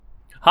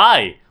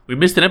Hi, we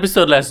missed an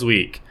episode last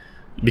week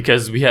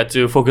because we had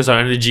to focus our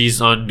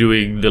energies on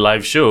doing the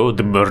live show,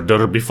 The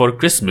Murder Before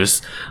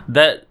Christmas,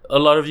 that a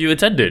lot of you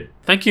attended.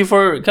 Thank you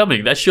for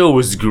coming. That show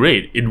was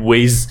great in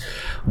ways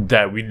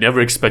that we never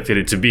expected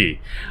it to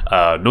be.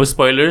 No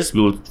spoilers.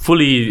 We'll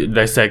fully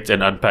dissect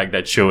and unpack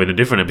that show in a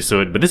different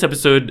episode. But this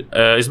episode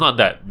is not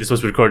that. This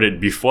was recorded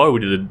before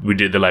we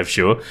did the live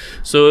show,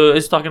 so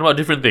it's talking about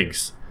different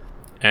things.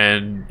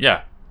 And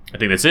yeah, I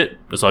think that's it.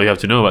 That's all you have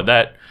to know about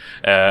that.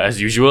 As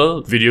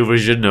usual, video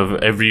version of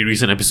every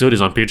recent episode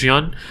is on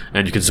Patreon,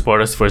 and you can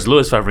support us for as low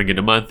as 5 ringgit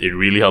a month. It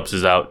really helps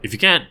us out. If you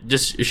can't,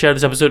 just share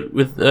this episode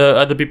with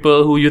other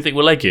people who you think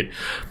will like it.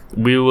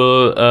 We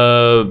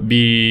will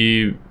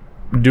be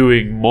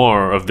doing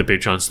more of the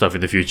Patreon stuff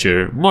in the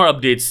future. More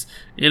updates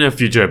in a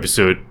future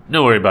episode.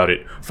 Don't worry about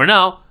it. For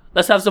now,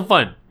 let's have some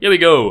fun. Here we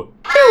go.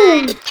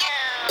 1, 2,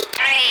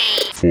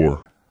 3,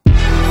 4.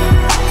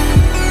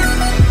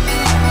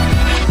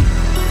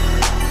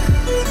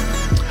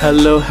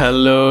 Hello.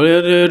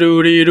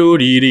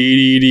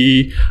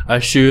 I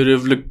should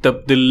have looked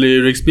up the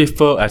lyrics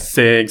before I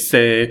sang.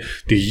 Say,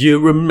 do you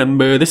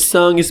remember the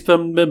song is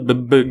from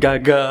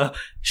Gaga?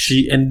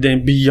 She and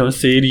then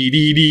Beyonce.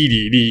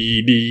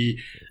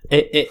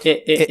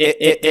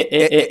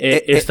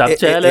 Stop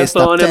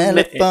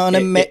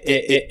telephoning me.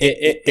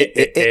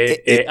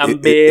 I'm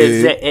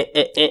busy.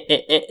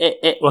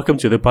 Welcome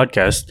to the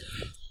podcast.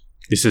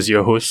 This is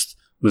your host,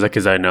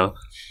 Muzaki Zainal,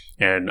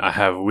 and I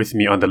have with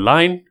me on the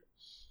line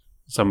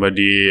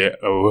somebody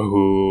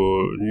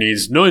who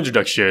needs no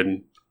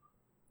introduction.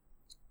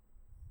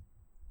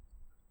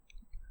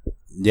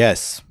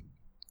 Yes.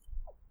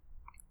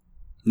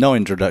 No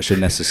introduction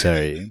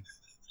necessary.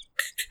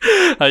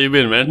 How you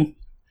been, man?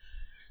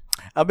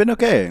 I've been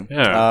okay.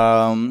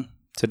 Yeah.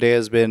 Today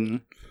has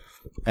been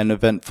an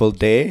eventful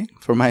day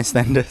for my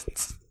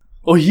standards.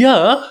 Oh,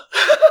 yeah?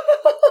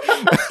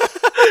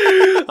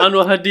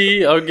 Anwar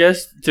Hadi, our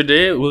guest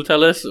today, will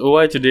tell us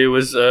why today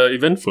was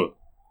eventful.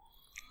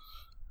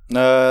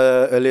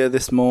 Earlier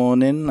this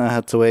morning, I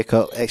had to wake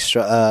up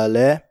extra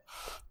early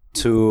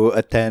to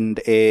attend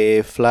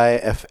a Fly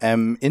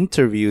FM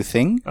interview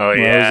thing. Oh, where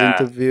yeah. I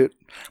was interviewed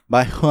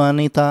by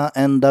Juanita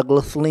and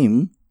Douglas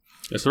Lim.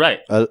 That's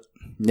right.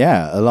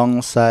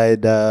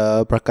 Alongside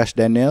Prakash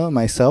Daniel,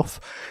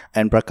 myself,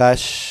 and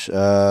Prakash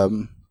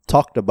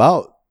talked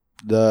about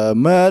The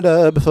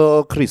Murder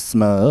Before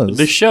Christmas.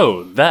 The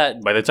show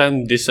that, by the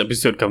time this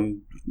episode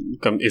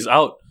is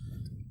out,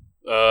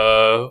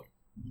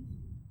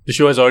 the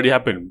show has already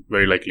happened,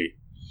 very likely.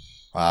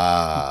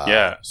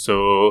 Yeah,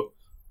 so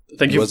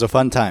thank you. It was a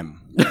fun time.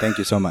 Thank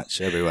you so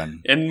much,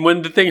 everyone. And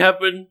when the thing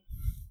happened,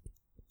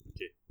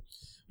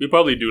 we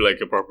probably do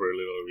like a proper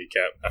little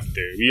recap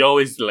after. We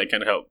always like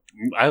can't help.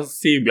 I'll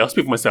speak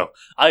for myself.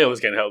 I always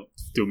can't help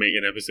to make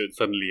an episode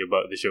suddenly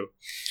about the show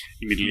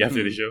immediately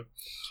after the show.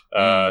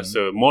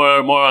 So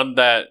more on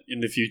that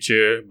in the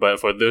future. But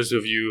for those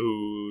of you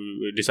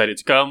who decided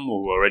to come,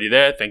 who were already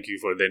there, thank you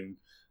for then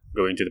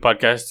going to the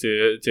podcast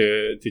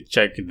to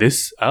check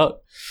this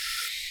out.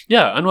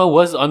 Yeah, Anwar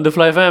was on the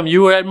Fly Fam.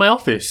 You were at my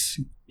office.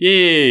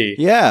 Yay!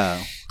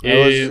 Yeah. I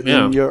was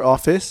in your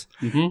office,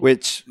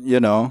 which,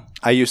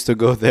 I used to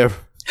go there,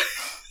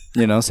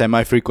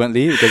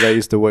 semi-frequently because I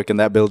used to work in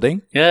that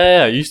building.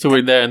 Yeah. I used to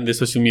work there in the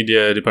social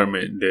media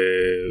department.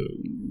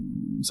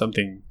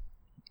 Something.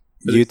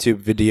 YouTube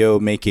video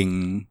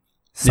making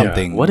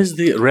something. Yeah. What is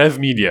the Rev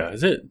Media?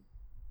 Is it?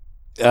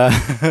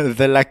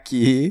 The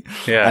Lucky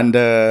and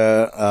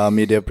the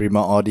Media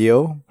Prima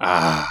Audio,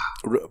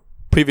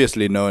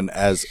 previously known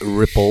as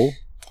Ripple.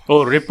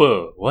 Oh,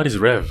 Ripple. What is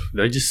Rev?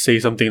 Did I just say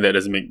something that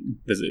doesn't make...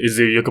 Is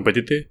it your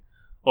competitor?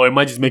 Or am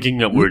I just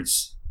making up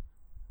words?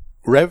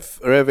 Rev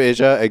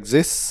Asia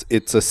exists.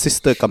 It's a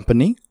sister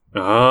company.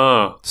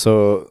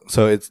 So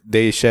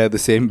they share the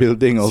same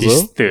building also.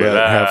 Sister but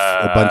lah. have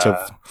a bunch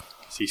of...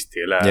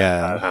 Sister lah.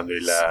 Yeah.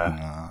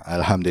 Alhamdulillah.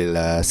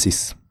 Alhamdulillah,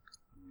 sis.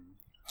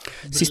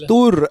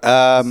 Sistur.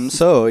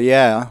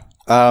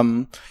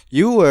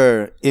 You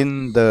were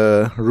in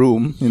the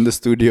room, in the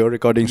studio,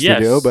 recording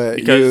studio, but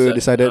you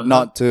decided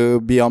not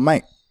to be on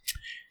mic.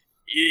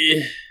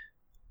 Yeah,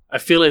 I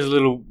feel it's a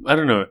little, I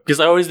don't know, because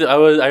I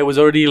was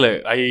already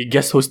like, I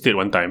guest hosted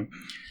one time,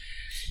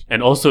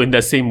 and also in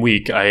that same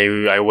week,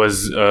 I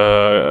was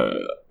a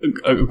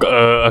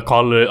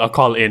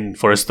call in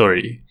for a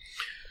story.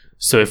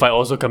 So if I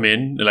also come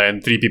in, like,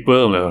 and 3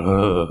 people, I'm like,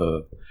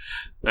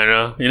 I don't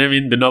know. You know what I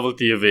mean? The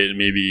novelty of it,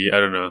 maybe. I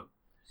don't know.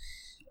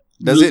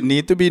 Does it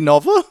need to be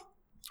novel?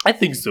 I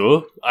think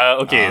so.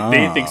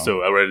 They think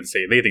so. I would rather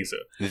say they think so.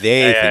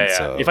 They think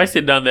so. If I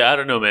sit down there, I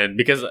don't know, man,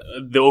 because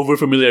the over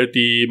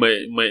familiarity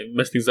might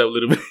mess things up a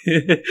little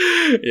bit.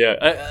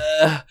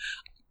 Yeah,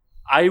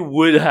 I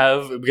would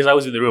have, because I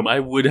was in the room, I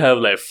would have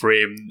like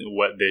framed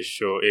what this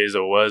show is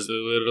or was a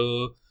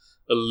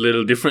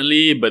little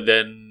differently. But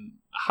then,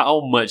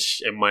 how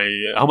much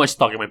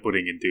stock am I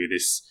putting into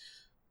this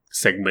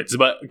segments?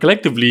 But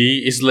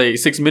collectively, it's like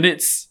 6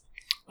 minutes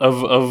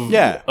of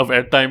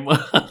airtime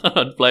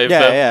on Fly FM.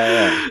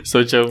 Yeah. So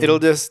it'll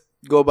just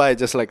go by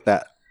just like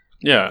that.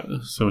 Yeah.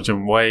 So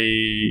macam why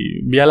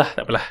biarlah,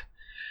 tak apalah.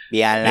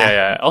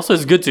 Yeah. Also,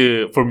 it's good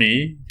for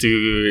me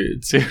to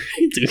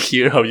to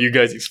hear how you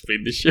guys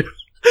explain the show.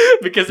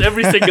 Because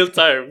every single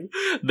time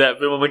that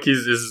Film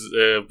Monkeys is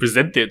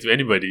presented to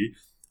anybody,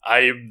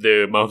 I am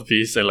the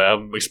mouthpiece and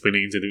I'm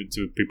explaining to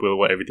people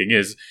what everything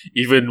is.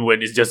 Even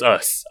when it's just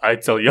us, I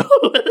tell y'all.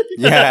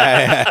 You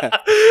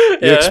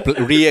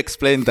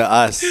re-explain to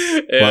us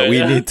what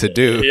we need to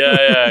do.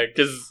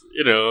 Because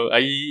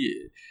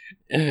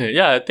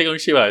take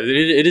ownership.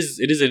 It is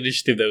an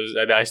initiative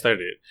that I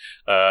started,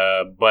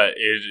 but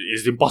it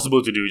is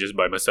impossible to do just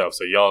by myself.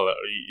 So y'all,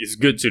 it's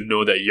good to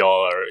know that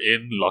y'all are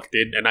locked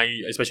in, and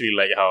I especially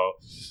like how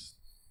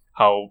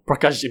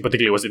Prakash in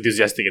particular was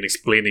enthusiastic in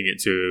explaining it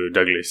to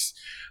Douglas,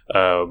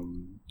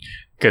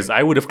 because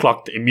I would have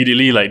clocked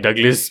immediately. Like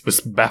Douglas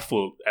was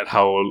baffled at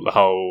how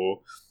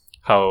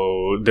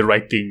the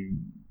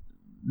writing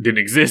didn't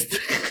exist.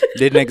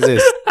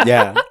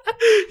 Yeah.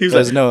 He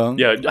was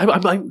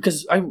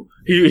because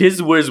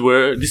his words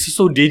were, "This is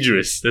so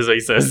dangerous." That's what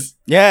he says.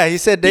 Yeah, he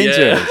said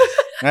dangerous. Yeah.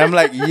 And I'm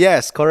like,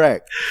 yes,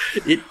 correct.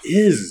 It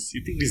is.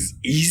 You think this is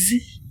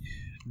easy?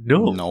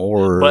 No.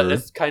 But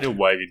that's kind of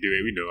why we do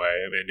it. We know.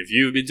 And if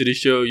you've been to the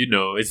show, you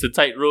know it's the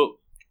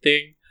tightrope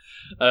thing.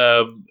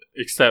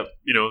 Except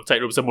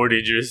tightropes are more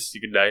dangerous.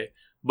 You can die.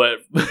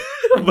 But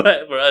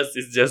for us,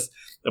 it's just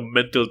a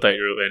mental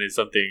tightrope, and it's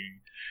something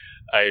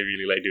I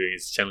really like doing.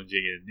 It's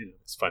challenging and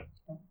it's fun.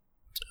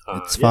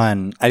 It's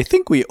fun. I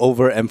think we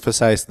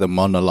overemphasize the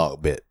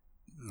monologue bit.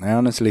 I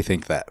honestly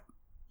think that.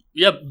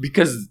 Yeah,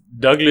 because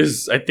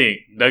Douglas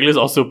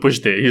also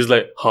pushed it. He was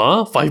like,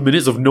 "Huh? 5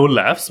 minutes of no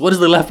laughs? What is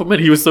the laugh moment?"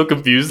 He was so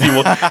confused. He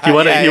wanted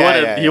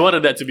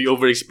that to be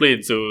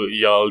over-explained. So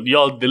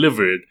y'all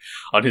delivered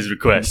on his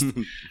request.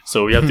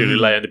 So we have to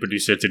rely on the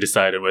producer to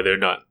decide on whether or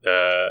not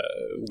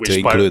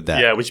which part of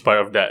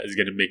that is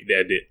going to make the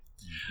edit.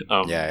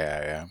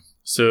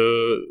 So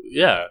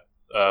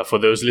for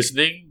those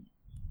listening,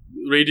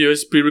 radio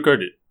is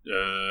pre-recorded.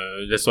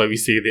 That's why we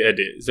say the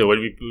edit. So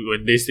when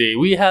they say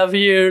we have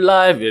here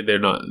live, they're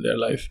not. They're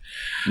live.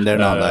 They're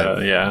not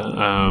live.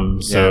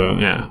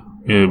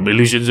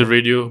 Illusions of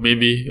radio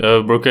maybe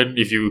broken.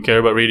 If you care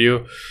about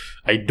radio,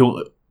 I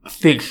don't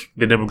think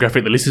the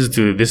demographic that listens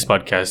to this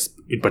podcast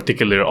in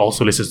particular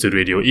also listens to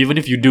radio. Even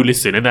if you do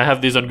listen, and I have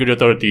this on good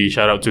authority.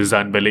 Shout out to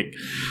Zan Belik,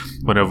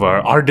 one of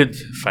our ardent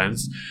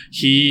fans.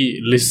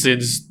 He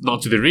listens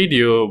not to the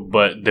radio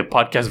but the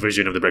podcast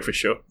version of The Breakfast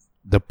Show.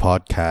 The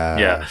podcast.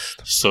 Yeah.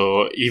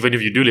 So even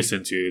if you do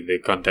listen to the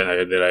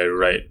content that I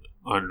write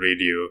on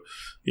radio,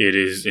 it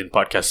is in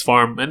podcast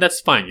form, and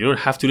that's fine. You don't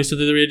have to listen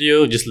to the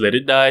radio. Just let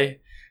it die.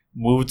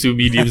 Move to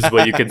mediums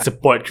where you can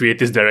support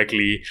creators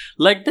directly,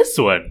 like this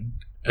one.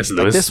 As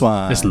low as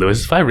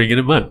 $5 in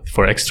a month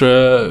for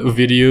extra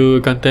video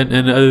content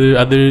and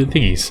other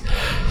thingies.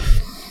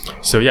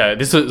 So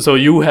so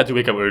you had to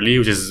wake up early,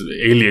 which is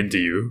alien to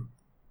you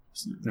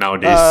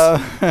nowadays.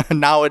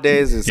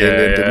 Nowadays it's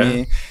alien to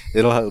me.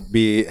 It'll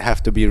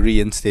have to be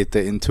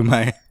reinstated into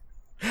my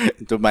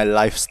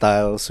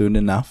lifestyle soon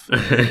enough.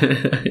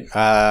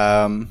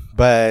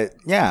 But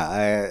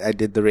I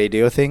did the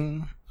radio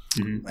thing,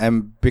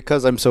 and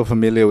because I'm so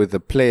familiar with the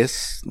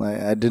place,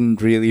 I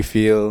didn't really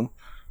feel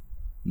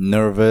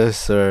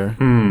nervous or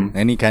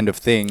any kind of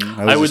thing.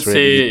 I would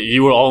say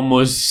you were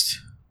almost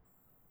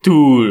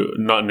too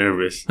not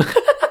nervous.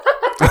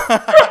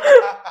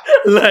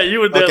 Like you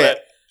were there. Okay.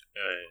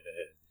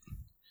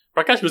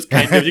 Prakash was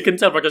you can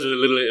tell Prakash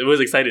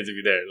was excited to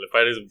be there.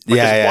 Prakash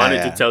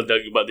wanted to tell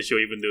Doug about the show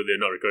even though they're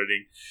not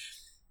recording.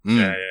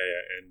 And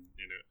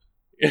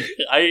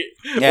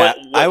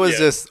I was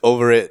just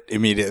over it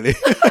immediately.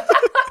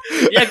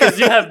 Because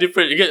you have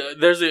different.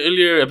 There's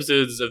earlier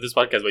episodes of this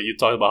podcast where you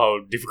talk about how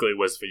difficult it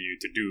was for you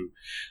to do,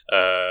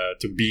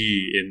 to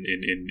be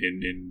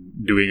in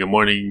doing a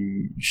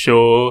morning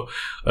show,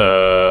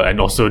 and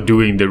also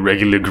doing the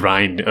regular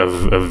grind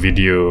of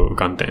video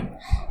content.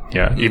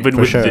 Yeah, even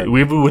with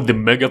the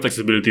mega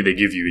flexibility they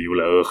give you, you're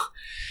like, ugh.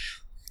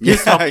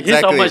 Here's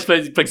how much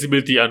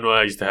flexibility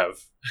Anwar used to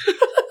have.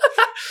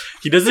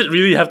 He doesn't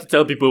really have to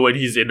tell people when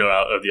he's in or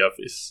out of the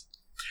office.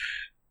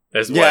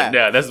 That's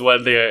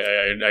one thing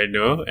I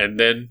know. And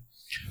then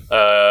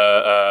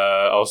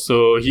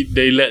also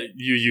they let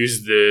you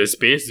use the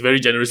space very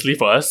generously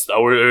for us.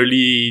 Our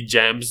early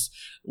jams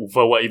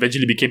for what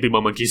eventually became Prima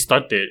Monkey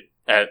started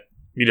at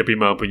Media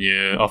Prima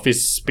punya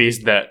office space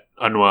that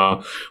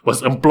Anwar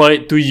was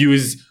employed to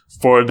use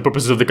for the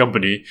purposes of the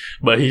company.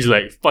 But he's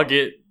like, fuck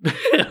it,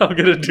 I'm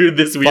gonna do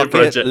this weird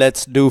project.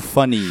 Let's do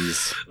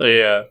funnies.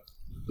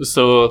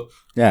 So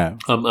that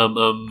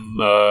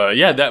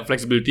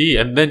flexibility,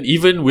 and then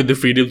even with the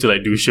freedom to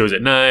like do shows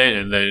at night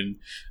and then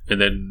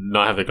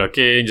not have the clock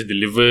in, just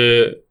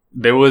deliver.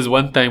 There was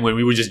one time when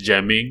we were just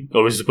jamming,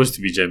 or we were supposed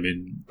to be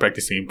jamming,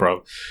 practicing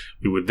improv.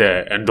 We were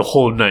there, and the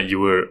whole night you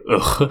were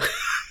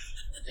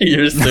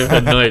you're so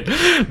annoyed.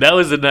 That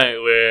was the night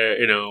where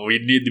we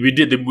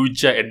did the mood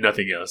check and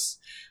nothing else.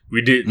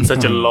 We did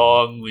such a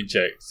long mood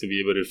check to be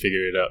able to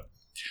figure it out.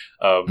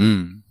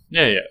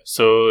 Yeah.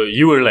 So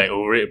you were like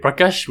over it.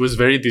 Prakash was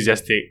very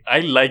enthusiastic.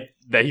 I liked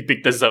that he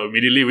picked us up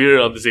immediately. We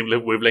were on the same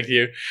wavelength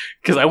here.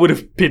 Because I would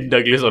have pinned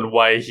Douglas on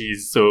why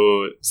he's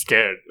so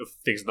scared of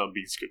things not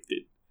being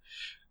scripted.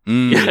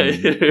 Yeah,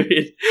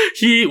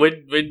 he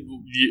when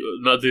you,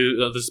 not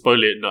to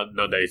spoil it, not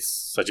that it's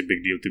such a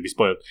big deal to be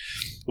spoiled.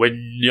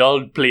 When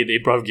y'all played the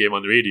improv game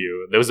on the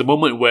radio, there was a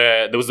moment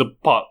where there was a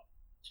pop.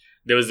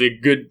 There was a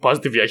good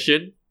positive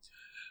reaction,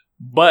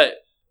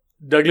 but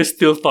Douglas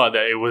still thought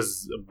that it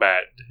was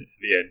bad at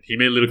the end. He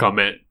made a little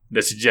comment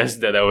that suggests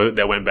that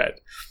went bad.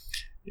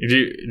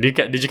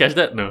 Did you catch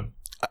that? No.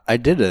 I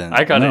didn't.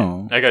 I got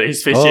it.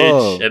 His face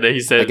changed, and then he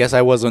said, I guess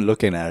I wasn't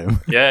looking at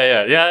him.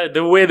 Yeah.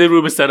 The way the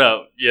room is set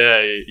up, you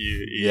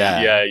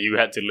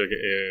had to look at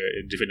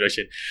in a different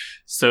direction.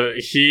 So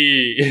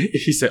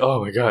he said,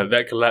 "Oh my god,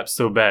 that collapsed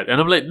so bad," and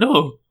I'm like,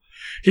 "No,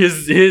 he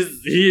has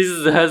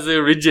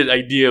a rigid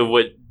idea of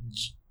what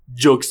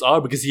jokes are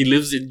because he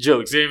lives in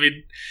jokes." I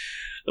mean,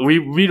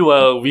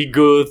 meanwhile we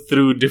go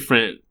through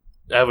different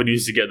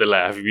avenues to get the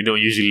laugh. We don't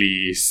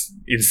usually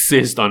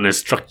insist on a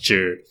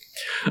structure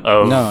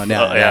of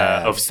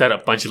of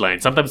setup punchline.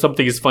 Sometimes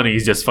something is funny,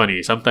 it's just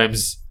funny.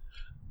 Sometimes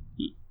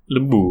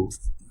lembu.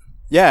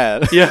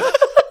 Yeah. Yeah.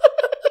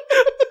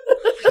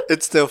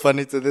 It's still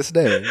funny to this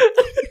day.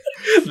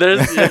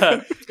 There's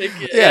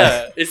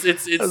It's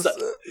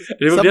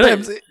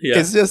sometimes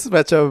it's just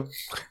much of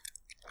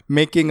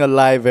making a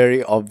lie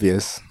very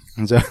obvious.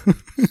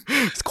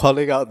 It's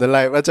calling out the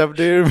lie. Macam,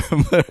 do you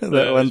remember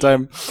that one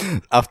time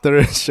after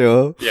a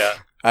show? Yeah.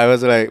 I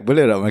was like,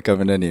 boleh tak makan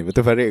benda ni?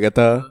 Betul Farid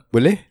kata,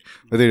 boleh?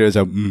 Lepas tu dia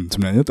macam,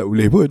 sebenarnya tak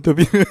boleh pun.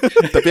 Tapi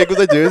aku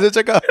saja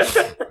cakap,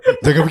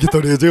 jangan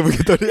beritahu dia.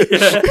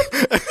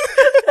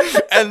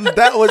 And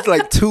that was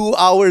like 2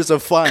 hours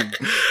of fun.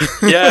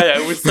 Yeah,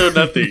 it was so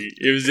nothing.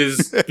 It was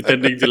just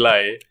pretending to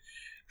lie.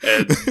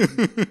 And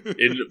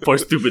for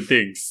stupid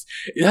things.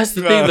 That's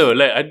the thing though.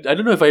 Like I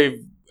don't know if I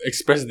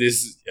expressed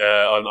this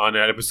on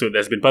an episode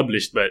that's been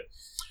published, but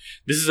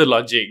this is a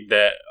logic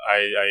that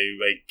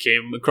I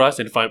came across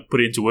and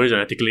put it into words and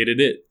articulated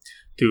it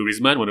to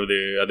Rizman, one of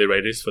the other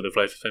writers for the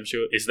Fly FM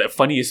show. Is that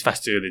funny is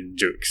faster than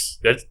jokes.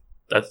 That's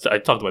I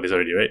talked about this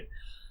already, right?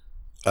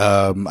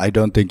 I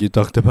don't think you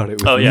talked about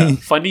it with me. Yeah,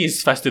 funny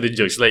is faster than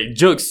jokes. Like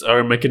jokes are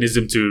a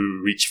mechanism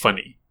to reach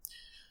funny.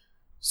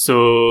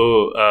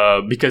 So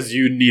because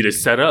you need a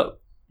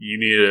setup, you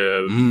need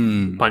a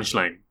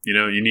punchline. You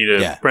know, you need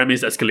a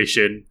premise,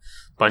 escalation,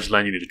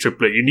 punchline. You need a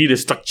triplet. You need a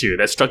structure.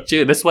 That's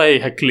why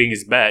heckling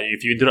is bad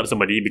if you interrupt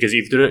somebody. Because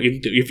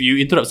if you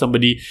interrupt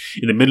somebody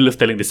in the middle of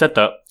telling the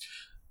setup,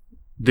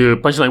 the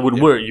punchline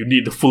wouldn't work. You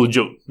need the full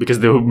joke because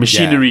the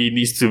machinery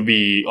needs to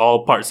be,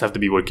 all parts have to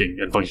be working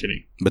and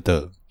functioning.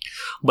 Betul.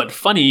 But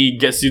funny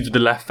gets you to the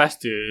laugh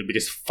faster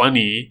because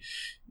funny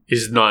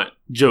is not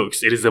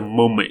jokes. It is a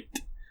moment.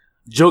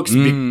 Jokes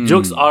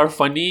are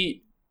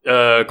funny,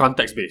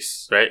 context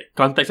based, right?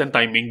 Context and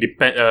timing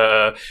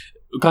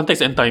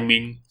context and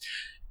timing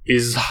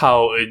is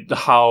how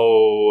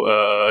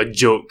a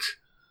joke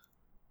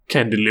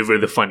can deliver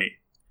the funny.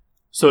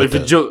 So if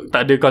a joke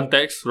tak ada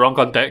context, wrong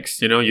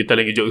context, you know, you're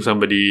telling a joke to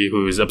somebody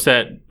who is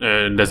upset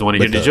and doesn't want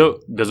to hear the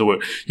joke, doesn't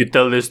work. You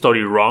tell the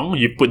story wrong,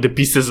 you put the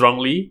pieces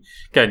wrongly,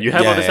 you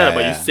have all the setup,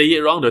 but you say it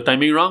wrong, the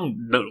timing wrong,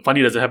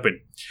 funny doesn't happen.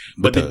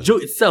 But the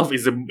joke itself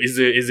is a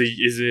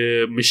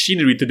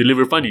machinery to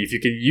deliver funny. If you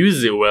can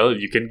use it well,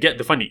 you can get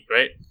the funny,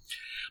 right?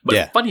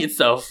 But funny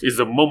itself is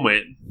a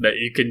moment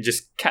that you can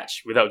just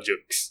catch without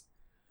jokes.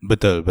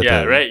 Betul.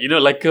 Yeah, right. You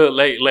know, like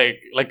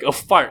a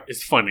fart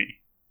is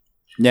funny.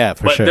 Yeah,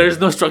 for but sure. there's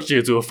no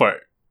structure to a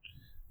fart.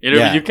 You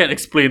know, you can't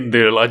explain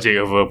the logic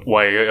of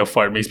why a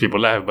fart makes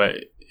people laugh,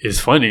 but it's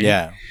funny.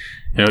 Yeah.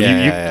 You know,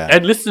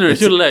 and listeners,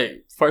 you're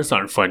like, farts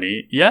aren't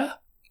funny. Yeah?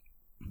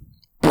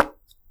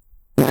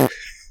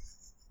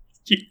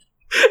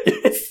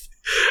 Yes.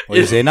 What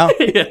do you say now?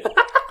 Yeah.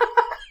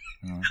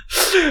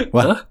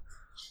 What?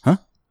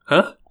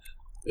 Huh?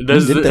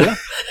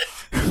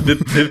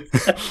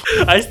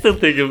 I still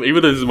think of,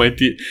 even though this is my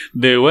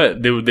the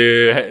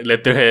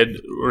letterhead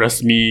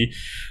rasmi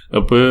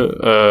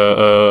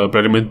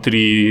Perdana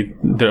Menteri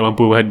tidak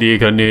mampu hadir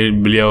kerana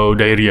beliau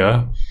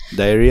diarrhea.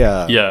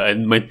 Yeah,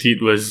 and my tweet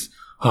was,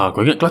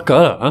 kau ingat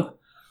kelakar lah,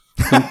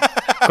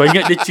 kau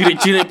ingat dia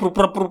cirit-cirit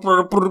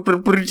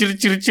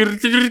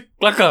cirit-cirit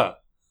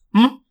kelakar?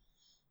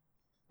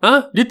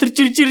 Dia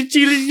tercirit-cirit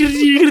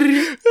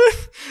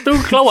tu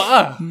kelawak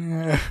lah.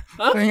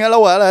 Kau ingat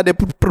lawak lah. Dia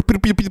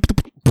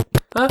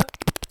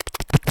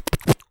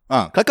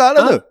kelakar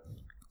lah tu.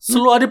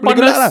 Selalu ada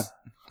panas lah.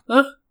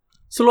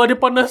 Selalu ada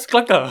panas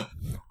kelakar.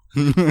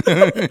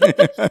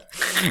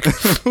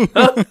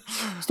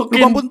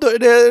 Lubang buntut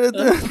dia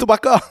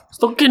terbakar.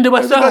 Stokin dia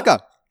basah.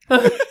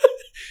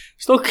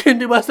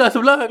 Stokin dia basah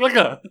sebelah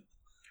kelakar.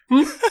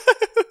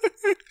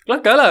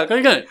 Kelakar lah,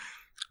 kau ingat?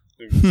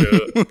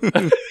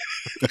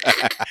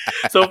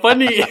 So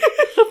funny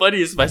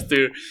is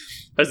faster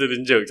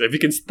than jokes. If you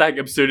can stack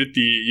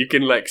absurdity, you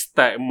can like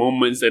stack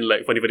moments and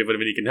like funny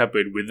can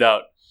happen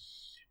without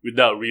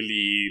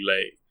really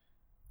like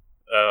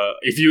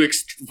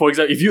for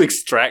example, if you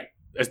extract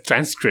a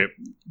transcript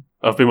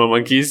of Pimple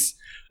Monkeys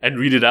and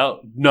read it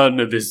out, none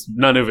of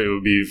it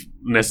will be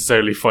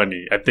necessarily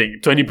funny. I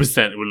think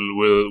 20%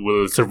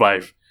 will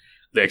survive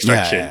the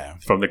extraction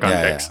from the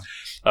context.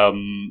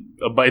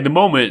 But in the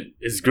moment,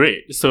 it's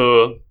great.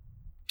 So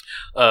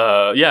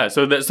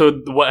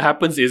so what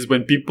happens is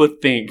when people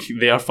think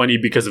they are funny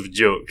because of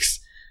jokes,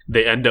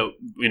 they end up,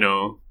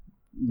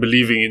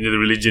 believing in the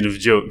religion of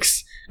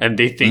jokes, and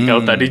they think,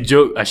 oh, tadi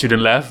joke, I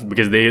shouldn't laugh,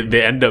 because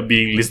they end up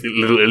being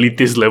little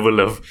elitist level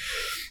of,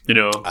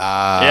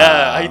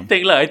 I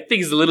think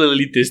it's a little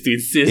elitist to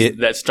insist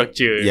that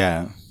structure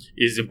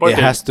is important.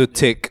 It has to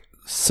tick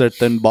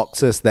certain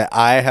boxes that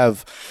I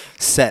have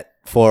set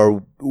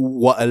for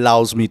what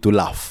allows me to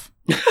laugh.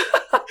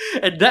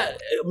 And that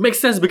makes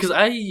sense, because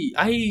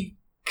I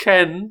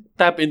can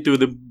tap into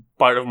the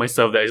part of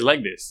myself that is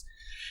like this.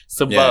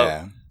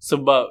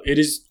 But it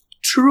is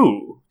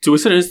true to a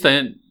certain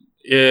extent.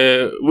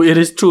 It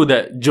is true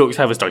that jokes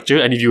have a structure,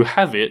 and if you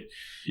have it,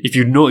 if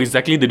you know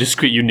exactly the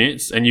discrete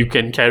units and you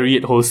can carry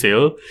it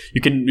wholesale,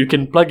 you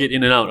can plug it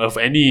in and out of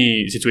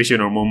any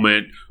situation or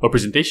moment or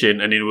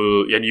presentation, and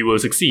you will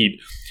succeed.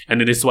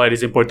 And it is why it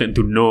is important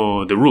to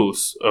know the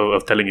rules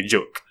of telling a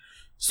joke.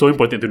 So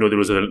important to know the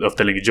rules of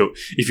telling a joke.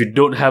 If you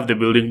don't have the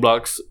building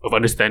blocks of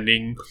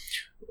understanding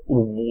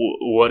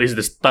what is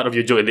the start of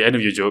your joke and the end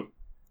of your joke,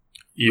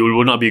 you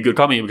will not be a good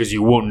comic, because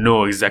you won't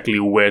know exactly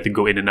where to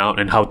go in and out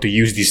and how to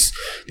use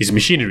this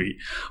machinery.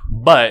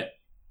 But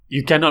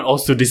you cannot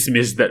also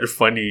dismiss that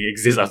funny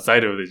exists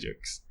outside of the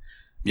jokes.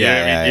 You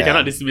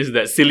cannot dismiss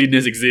that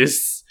silliness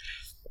exists,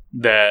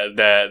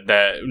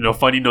 that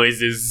funny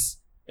noises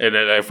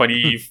and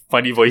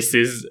funny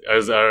voices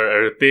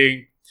are a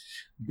thing.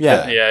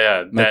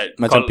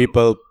 Macam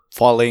people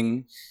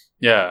falling.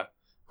 Yeah,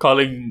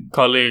 calling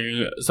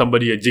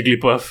somebody a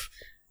Jigglypuff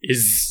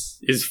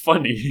is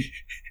funny.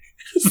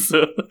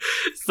 so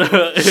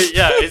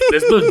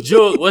there's no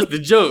joke. What's the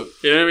joke?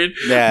 You know what I mean?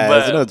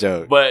 There's no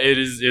joke. But it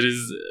is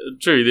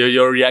true.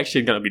 Your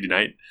reaction cannot be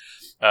denied.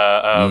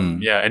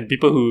 And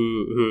people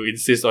who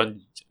insist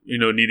on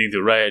needing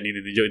to write,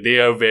 needing to joke,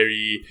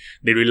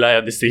 they rely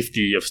on the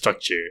safety of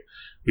structure,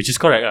 which is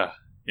correct.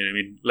 You know what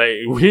I mean?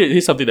 Like,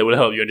 here's something that will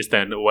help you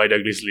understand why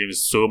Douglas Lim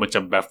is so much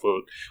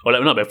baffled, or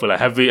like not baffled.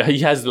 He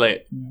has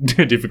like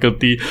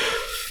difficulty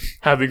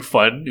having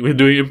fun with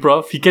doing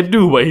improv. He can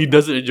do, but he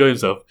doesn't enjoy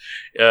himself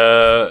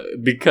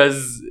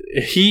because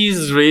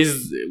he's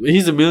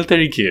a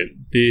military kid.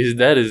 His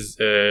dad is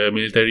a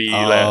military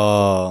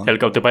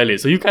helicopter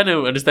pilot, so you kind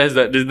of understand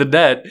that the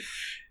dad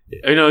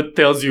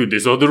tells you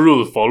these are the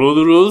rules, follow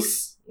the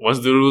rules. Once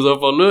the rules are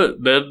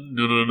followed, then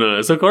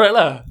no. So correct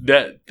lah.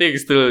 That thing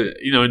still,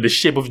 the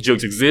shape of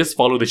jokes exists.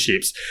 Follow the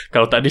shapes.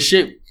 Kalau tak ada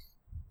shape,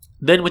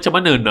 then macam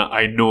mana nak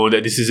I know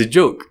that this is a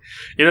joke?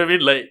 You know what I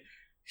mean? Like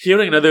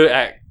hearing another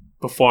act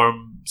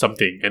perform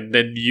something and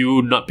then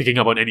you not picking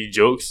up on any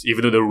jokes,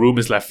 even though the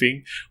room is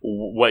laughing,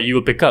 what you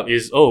will pick up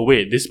is, oh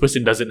wait, this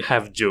person doesn't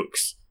have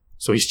jokes,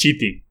 so he's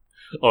cheating.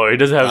 Or he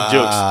doesn't have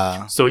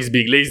jokes, so he's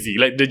being lazy.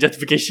 Like the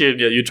justification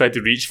that you try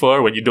to reach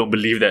for when you don't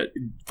believe that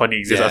funny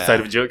exists outside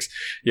of jokes.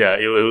 Yeah,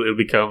 it'll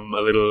become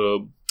a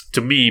little,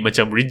 to me,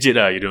 macam rigid.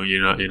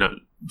 You're not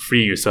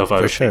freeing yourself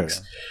out of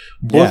things.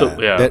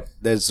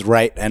 There's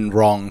right and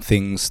wrong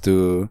things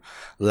to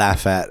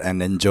laugh at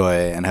and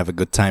enjoy and have a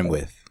good time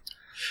with,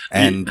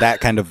 and that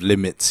kind of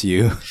limits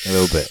you a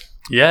little bit.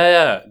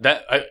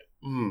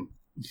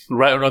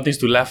 Right or wrong things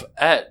to laugh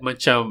at.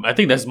 Macam I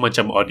think that's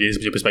macam audience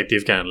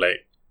perspective kind of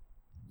like.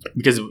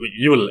 Because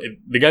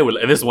the guy will.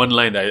 There's one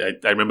line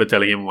that I remember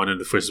telling him one of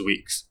the first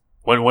weeks.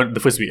 The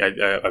first week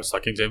I was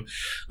talking to him,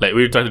 like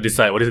we were trying to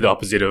decide what is the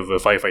opposite of a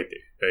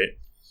firefighter, right?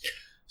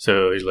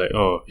 So he's like,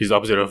 oh, he's the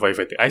opposite of a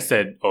firefighter. I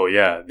said, oh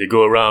yeah, they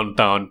go around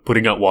town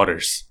putting out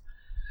waters,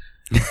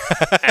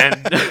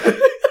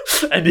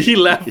 and he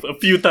laughed a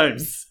few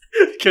times.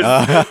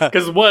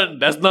 Because one,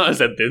 that's not a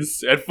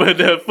sentence. And for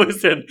the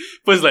first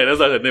line, that's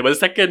not a sentence. But the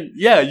second,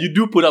 you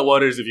do put out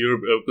waters if you're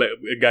like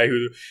a guy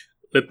who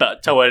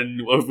letak cawan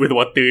with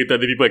water to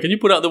other people. Can you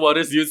put out the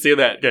waters? You say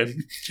that, kan?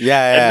 And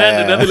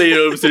then another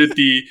layer of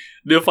absurdity,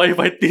 the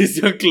firefighters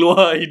yang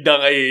keluar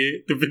hidang air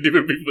to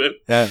different people.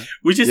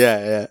 Which is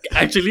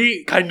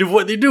actually kind of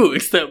what they do,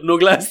 except no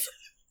glass.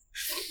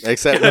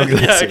 Except no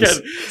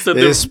glasses. So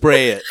they just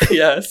spray it.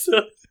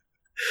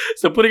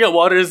 So putting out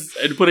waters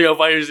and putting out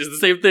fires is the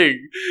same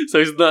thing. So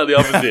it's not the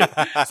opposite.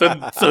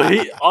 So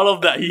all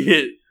of that he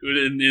hit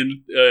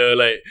in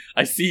like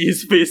I see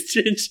his face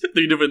change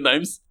 3 different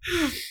times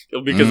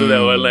because of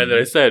that one line that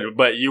I said.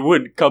 But you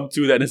wouldn't come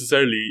to that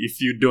necessarily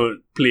if you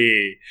don't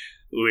play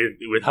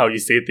with how you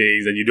say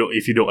things, and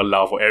if you don't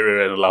allow for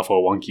error and allow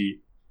for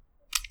wonky.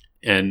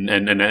 And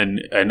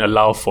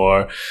allow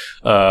for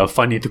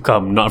funny to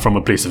come not from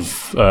a place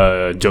of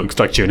joke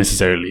structure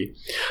necessarily.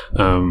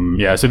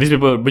 So these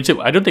people, which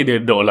I don't think they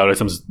don't allow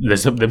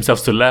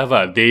themselves to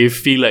laugh. They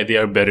feel like they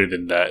are better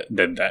than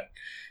that.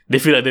 They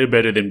feel like they're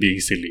better than being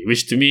silly,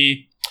 which to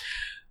me,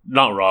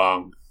 not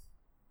wrong.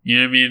 You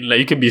know what I mean? Like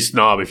you can be a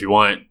snob if you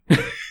want.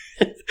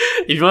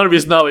 If you want to be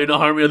a snob, you're not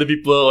harming other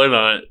people or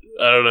not.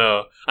 I don't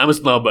know. I'm a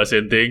snob about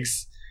certain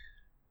things.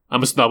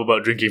 I'm a snob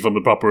about drinking from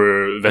the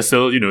proper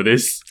vessel. You know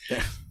this.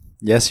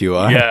 Yes, you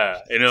are. Yeah,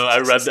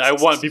 I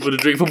want people to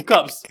drink from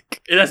cups.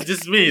 That's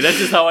just me. That's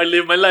just how I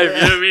live my life.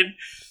 You know what I mean?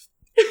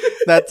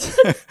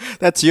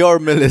 That's your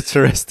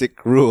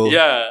militaristic rule.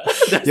 Yeah.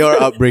 Your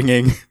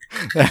upbringing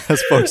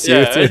has forced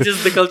you to. It's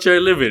just the culture I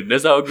live in.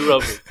 That's how I grew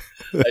up.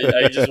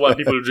 I just want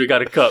people to drink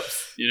out of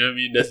cups. You know what I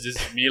mean? That's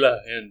just me lah.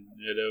 And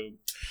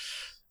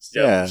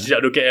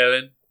sejak duduk KL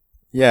kan.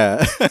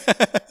 Yeah.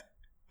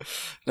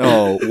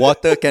 No,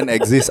 water can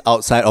exist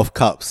outside of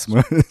cups.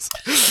 You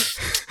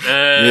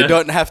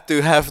don't have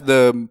to have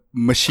the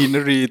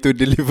machinery to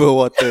deliver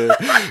water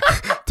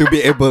to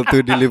be able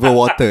to deliver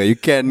water. You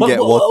can get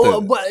water.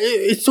 But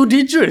it's so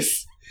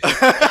dangerous.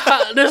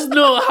 There's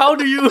no. How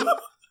do you?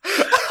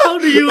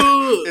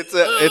 It's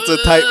a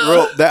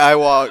tightrope that I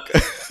walk.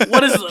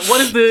 What is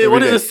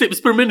the sips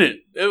per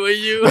minute when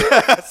you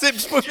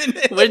sips per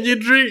minute when you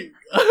drink?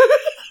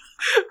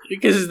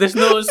 Because there's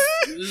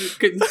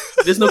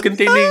no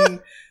containing.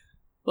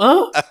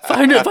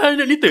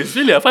 500 liters,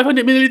 really?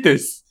 500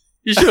 milliliters.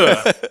 You sure?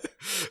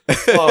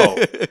 Wow,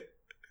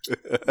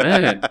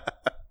 man.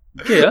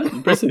 Okay,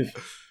 impressive.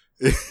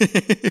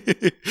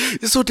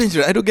 It's so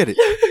dangerous. I don't get it.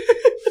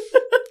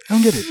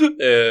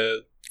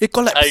 It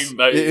collapsed.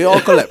 It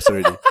all collapsed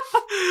already.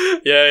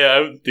 Yeah.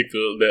 I'm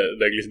tickled that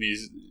Douglas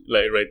is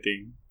like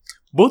writing.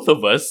 Both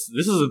of us.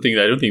 This is the thing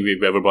that I don't think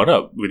we've ever brought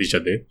up with each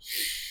other.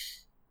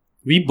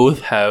 We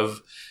both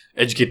have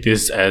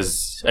educators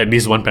as at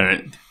least one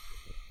parent.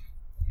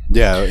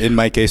 Yeah, in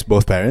my case,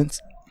 both parents.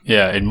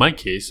 Yeah, in my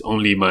case,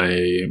 only my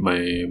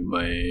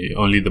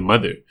only the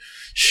mother.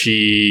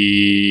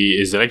 She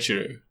is a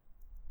lecturer,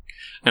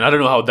 and I don't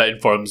know how that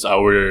informs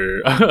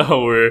our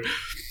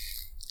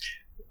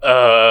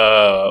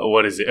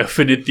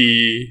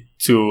affinity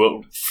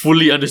to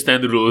fully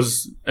understand the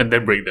rules and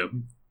then break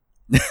them.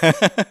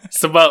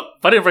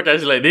 Sebab pada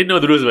Prakash, like, they know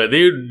the rules, but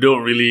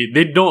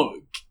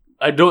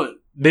I don't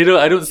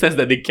sense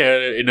that they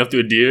care enough to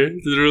adhere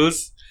to the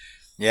rules.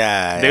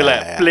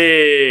 They're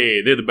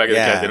play. They're the back of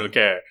the class. They don't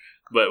care.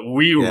 But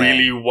we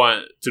really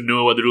want to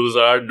know what the rules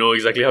are, know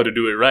exactly how to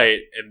do it right,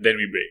 and then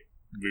we break.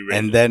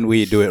 And then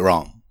we do it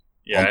wrong.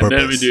 Yeah, and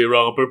then we do it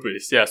wrong on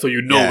purpose. Yeah, so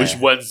you know which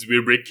ones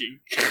we're breaking.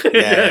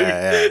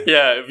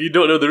 Yeah, if you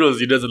don't know the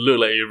rules, it doesn't look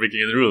like you're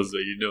breaking the rules,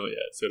 but you know.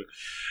 Yeah, so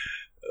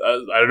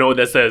I don't know what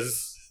that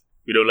says.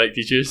 We don't like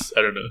teachers.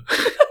 I don't know.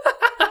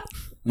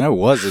 I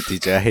was a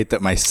teacher. I hated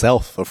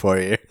myself for 4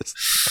 years.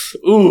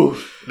 Ooh,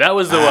 that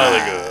was a while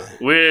ago.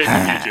 We're in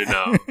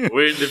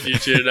the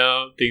future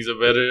now. Things are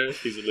better.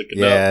 Things are looking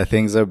up. Yeah,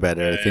 things are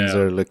better. Things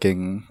are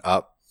looking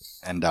up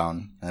and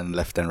down and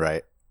left and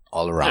right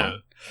all around. Yeah,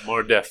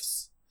 more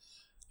deaths.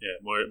 Yeah,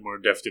 more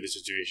death to the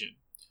situation.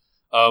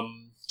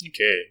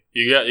 Okay.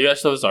 You got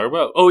stuff to talk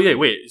about? Oh yeah,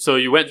 wait. So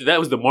you went. That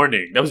was the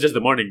morning. That was just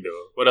the morning,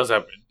 though. What else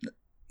happened?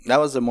 That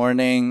was the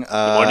morning.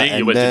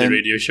 You went to the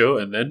radio show,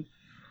 and then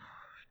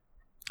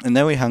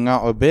we hung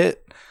out a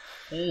bit.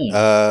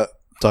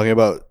 Talking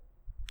about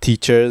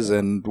teachers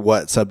and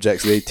what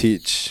subjects they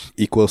teach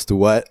equals to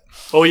what.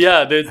 Oh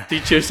yeah, the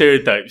teacher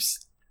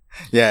stereotypes.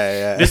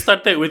 Yeah. This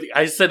started with,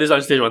 I said this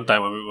on stage one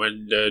time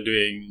when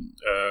doing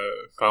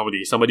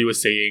comedy. Somebody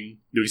was saying,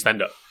 doing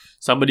stand-up,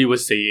 somebody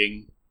was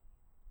saying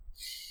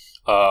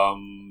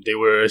they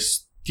were a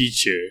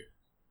teacher,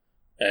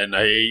 and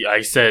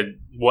I said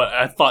what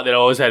I thought that I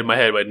always had in my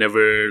head but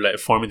never like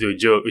formed into a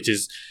joke, which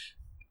is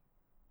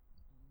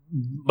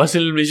Bahasa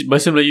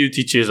Melayu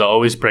teachers are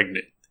always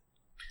pregnant.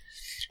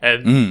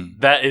 And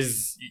that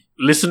is,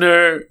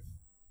 listener,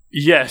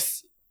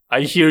 yes,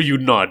 I hear you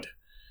nod.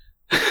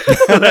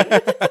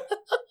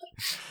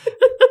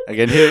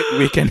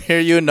 We can hear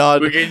you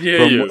nod. We can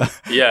hear you.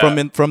 Yeah.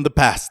 From the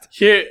past.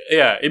 Here,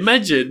 yeah.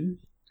 Imagine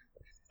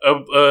a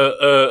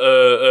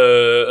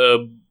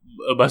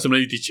Bahasa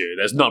Melayu teacher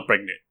that's not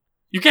pregnant.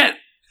 You can't.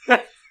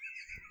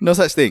 No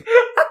such thing.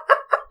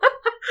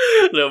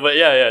 No, but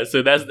yeah. So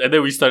and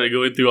then we started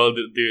going through all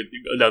the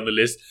down the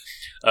list.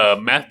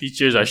 Math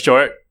teachers are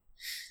short.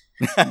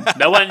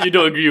 That one you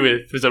don't agree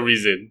with for some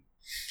reason.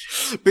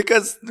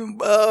 Because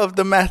of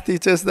the math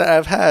teachers that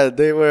I've had,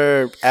 they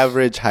were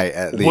average height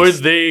at least. Were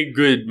they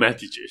good math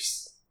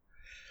teachers?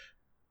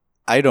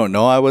 I don't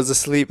know. I was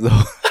asleep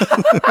though.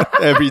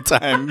 Every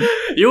time.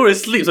 You were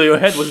asleep, so your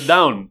head was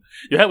down.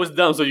 Your head was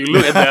down, so you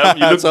look at them.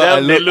 You look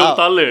down, they look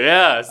taller.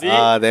 Yeah,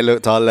 see? They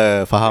look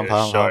taller. Faham.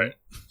 Short.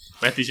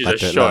 Math teachers are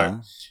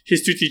short.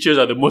 History teachers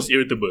are the most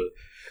irritable.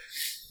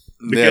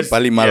 They're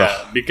paling marah.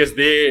 Yeah, because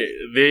they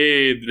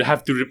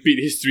have to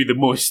repeat history the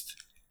most.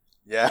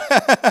 Yeah.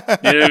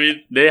 You know what I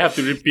mean? They have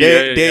to repeat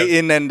day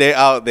in and day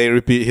out, they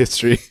repeat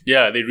history.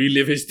 Yeah, they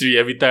relive history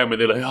every time,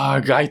 and they're like,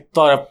 I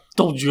thought I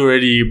told you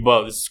already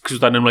about this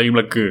Kesultanan Melayu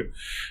Melaka.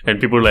 And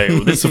people are like,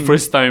 this is the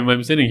first time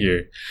I'm sitting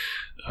here.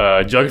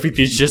 Geography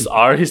teachers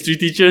are history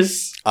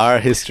teachers.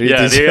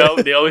 Teachers.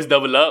 Yeah, they always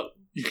double up.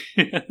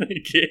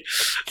 Okay.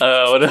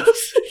 What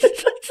else?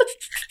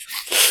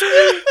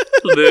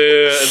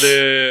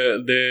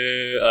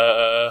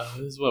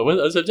 what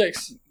other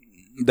subjects?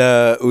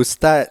 The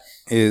Ustad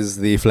is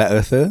the flat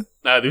earther.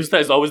 The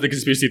Ustad is always the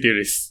conspiracy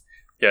theorist.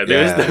 Yeah,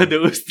 the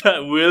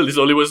Ustad will is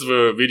only was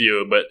for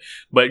video, but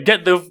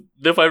get the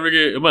 5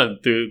 ringgit a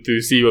month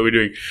to see what we're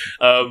doing.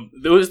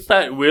 The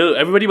Ustad will,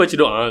 everybody baca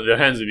doa, their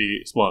hands will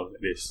be small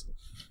like this.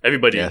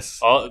 Everybody, Yes.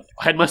 all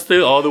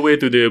headmaster all the way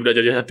to the budak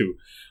jadi satu.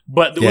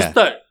 But the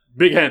Ustad,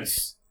 big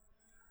hands.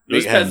 The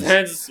Big Ustad's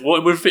hands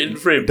won't fit in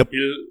frame.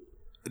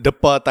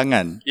 Depa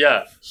tangan.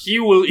 Yeah,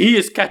 he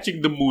is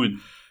catching the moon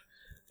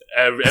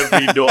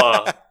every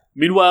doa.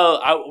 Meanwhile,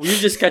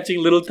 we're just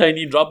catching little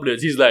tiny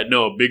droplets. He's like,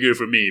 no, bigger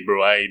for me, bro.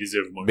 I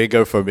deserve more.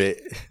 Bigger for me.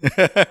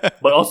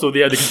 But also,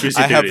 they are the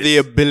conspiracy I have theorists. the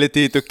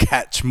ability to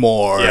catch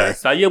more. Yeah,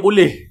 saya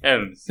boleh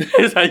kan.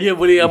 Saya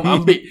boleh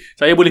ambil.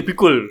 Saya boleh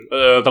pikul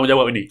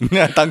tanggungjawab ni.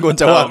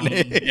 Tanggungjawab ni.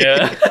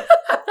 Yeah.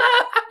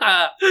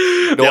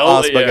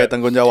 Doa sebagai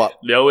tanggungjawab.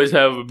 They always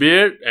have a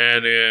beard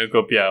and a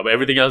kopiah, but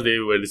everything else they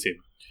wear the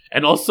same.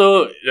 And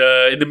also,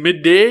 in the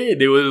midday,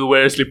 they will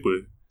wear a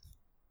slipper.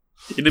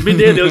 In the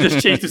midday, they'll just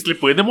change to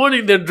slipper. In the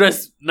morning, they're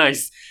dressed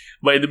nice.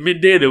 But in the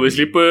midday, they will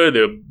slipper,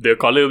 their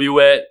collar will be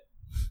wet.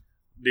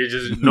 They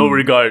just no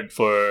regard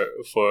for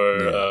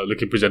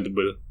looking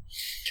presentable.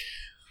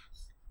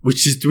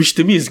 Which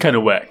to me is kind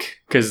of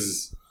whack.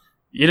 Because,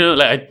 you know,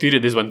 like I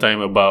tweeted this one time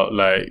about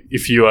like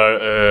if you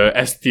are a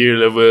S tier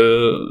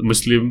level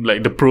Muslim,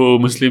 like the pro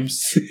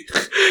Muslims,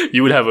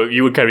 you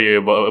would carry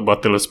a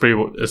bottle of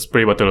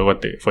spray bottle of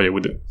water for your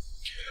wudu.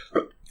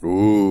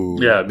 Ooh.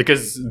 Yeah,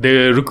 because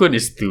the rukun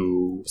is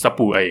to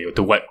sapu air,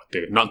 to wipe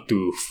water, not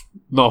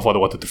for the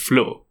water to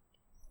flow.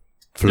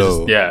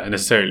 Yeah,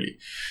 necessarily.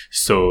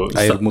 So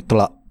Air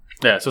mutlak.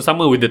 yeah, so same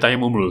with the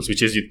tayammum rules,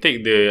 which is you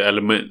take the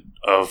element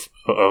of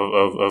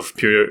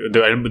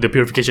the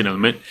purification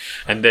element,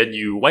 and then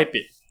you wipe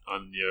it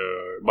on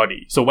your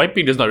body. So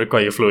wiping does not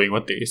require flowing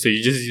water, so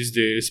you just use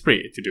the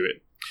spray to do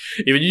it.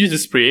 If you use the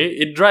spray,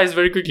 it dries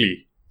very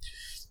quickly.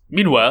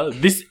 Meanwhile,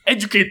 this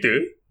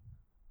educator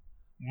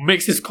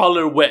makes his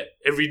collar wet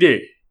every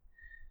day,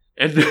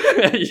 and you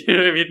know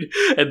what I mean.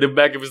 And the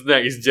back of his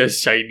neck is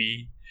just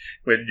shiny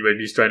when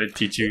he's trying to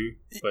teach you.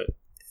 But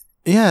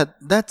yeah,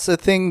 that's a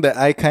thing that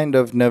I kind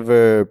of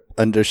never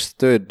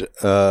understood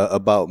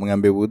about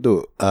mengambil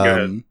wudu.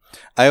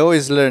 I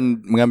always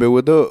learned mengambil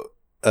wudu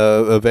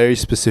a very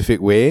specific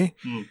way.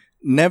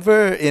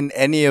 Never in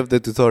any of the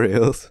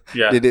tutorials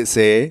did it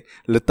say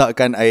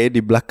letakkan air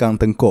di belakang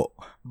tengkuk.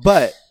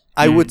 But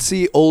I would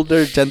see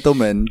older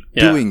gentlemen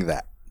doing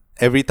that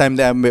every time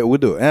they ambil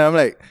wudu, and I'm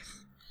like,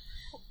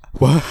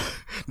 what?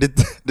 Did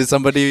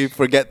somebody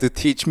forget to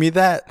teach me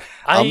that?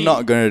 I'm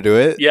not gonna do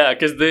it. Yeah,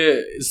 because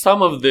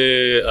some of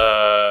the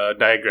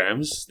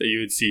diagrams that you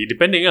would see,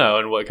 depending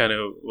on what kind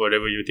of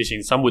whatever you're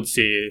teaching, some would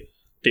say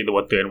take the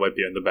water and wipe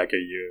it on the back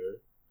of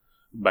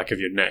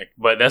your neck,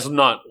 but that's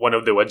not one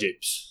of the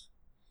wajibs.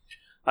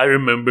 I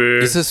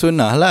remember It's a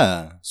sunnah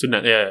lah.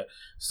 Sunnah, yeah.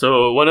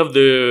 So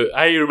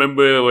I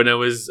remember when I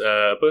was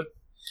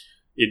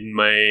in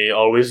my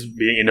always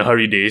being in a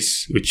hurry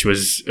days, which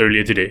was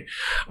earlier today,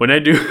 when I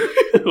just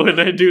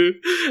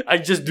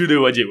do the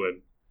wajib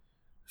one.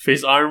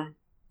 Face, arm,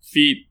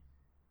 feet,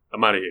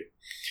 I'm out of here.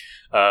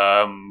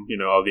 You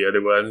know, all the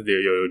other ones,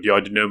 your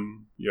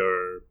duodenum,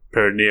 your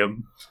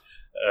perineum,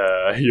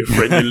 your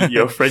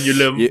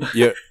frenulum,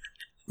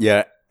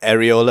 your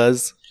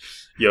areolas,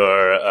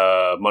 your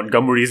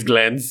Montgomery's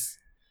glands,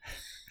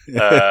 your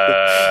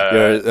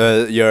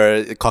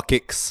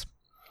coccyx.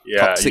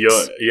 Yeah,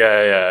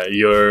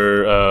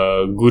 your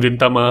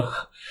gurintama,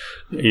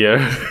 your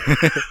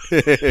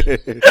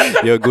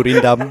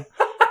gurindam,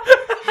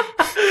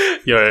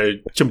 your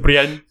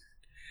chemprian,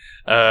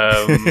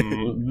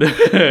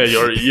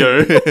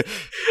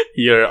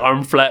 your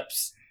arm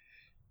flaps,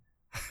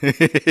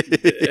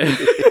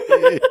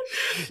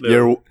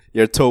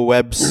 your toe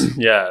webs.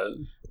 Yeah,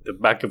 the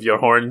back of your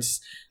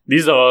horns.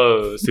 These are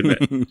all sunnah.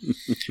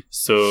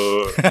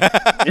 So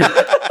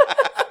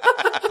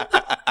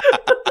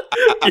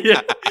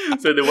yeah.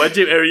 So the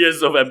wajib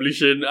areas of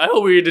ablution. I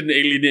hope we didn't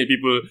alienate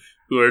people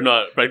who are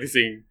not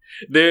practicing.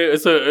 In the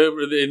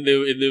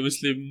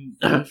Muslim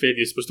faith,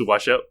 you're supposed to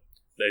wash up.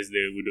 That is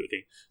the wudu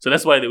thing. So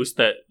that's why the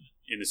ustad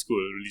in the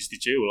school, religious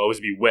teacher, will always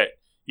be wet,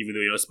 even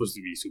though you're not supposed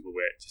to be super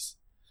wet.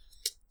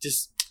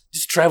 Just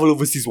travel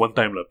overseas one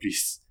time, lah,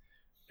 please.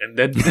 And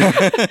then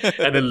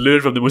and then learn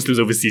from the Muslims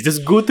overseas.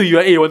 Just go to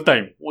UAE one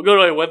time. We'll go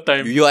to one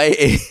time.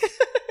 UAE.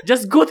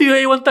 Just go to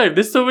UAE one time.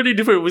 There's so many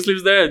different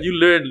Muslims there. You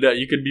learn that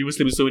you can be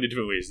Muslim in so many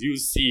different ways. You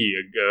see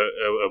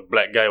a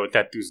black guy with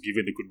tattoos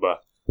giving the khutbah,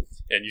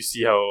 and you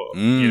see how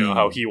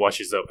how he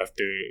washes up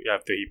after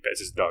he pets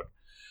his dog.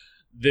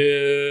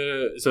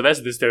 So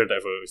that's the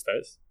stereotype for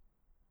ustaz.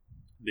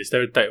 The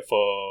stereotype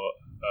for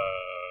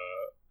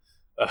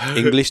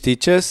English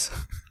teachers.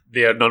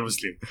 They are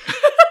non-Muslim.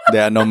 They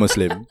are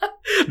non-Muslim.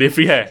 They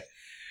free hair.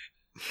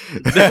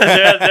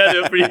 they're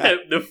the free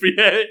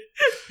hair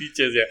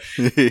teachers. Yeah.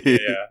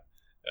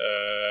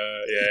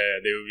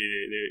 They will be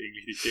the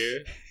English teacher.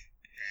 And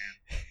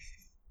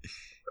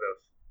what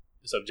else?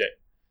 The subject.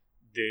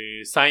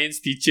 the science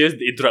teachers,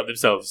 they interrupt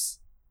themselves.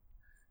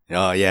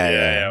 Oh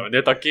yeah. When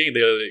they're talking,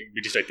 they'll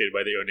be distracted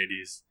by their own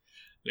ideas.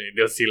 Like,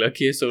 they'll see, like,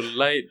 okay, so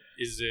light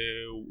is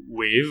a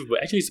wave,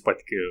 but actually it's a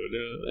particle.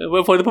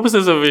 Well, for the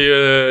purposes of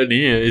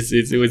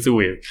it's a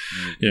wave.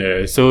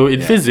 Yeah. So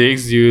in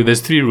physics,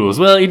 there's 3 rules.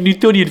 Well, in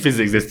Newtonian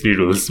physics, there's 3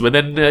 rules. But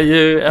then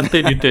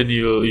after Newton,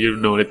 you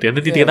know later.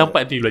 Nanti tinggal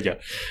nampak nanti you belajar.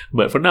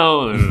 But for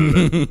now,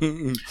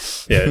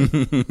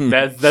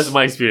 that's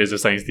my experience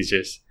of science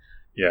teachers.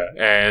 Yeah,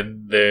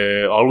 and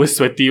the always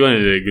sweaty one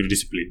is a good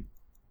discipline.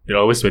 They're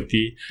always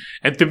sweaty,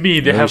 and to me,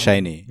 they Very have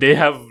shiny. They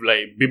have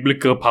like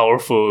biblical,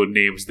 powerful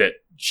names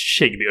that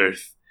shake the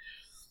earth.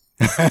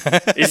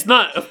 It's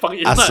not a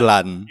fucking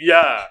Aslan.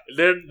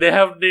 They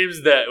have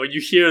names that when you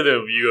hear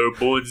them, your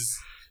bones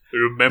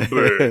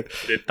remember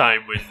the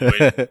time when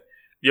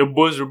your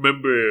bones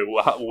remember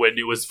when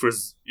it was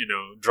first,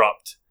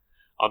 dropped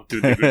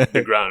onto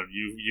the ground.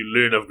 You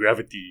learn of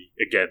gravity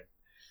again.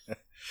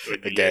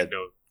 Again.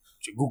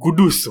 Cikgu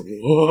Kudus.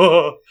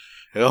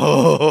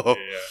 Oh.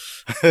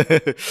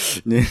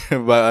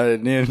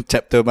 Ni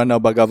chapter mana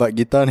Bhagavad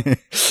Gita ni?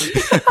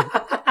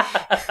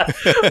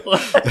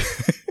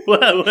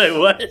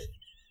 What?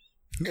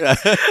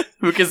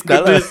 Because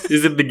Kudus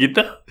isn't the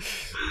Gita?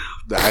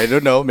 I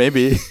don't know,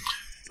 maybe.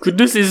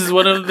 Kudus is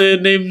one of the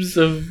names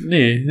of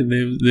the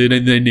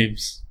 99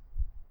 names.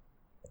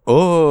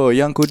 Oh,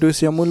 yang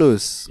kudus yang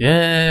mulus.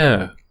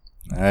 Yeah.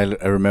 I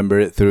remember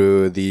it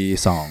through the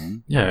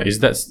song. Yeah, is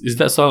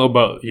that song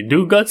about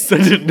Hindu gods? I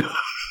didn't know.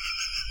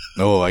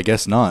 No, I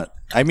guess not.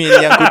 I mean,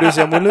 yang kudus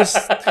yang mulus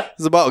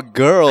is about a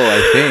girl, I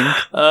think.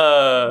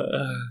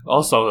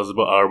 All songs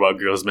are about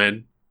girls,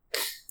 man.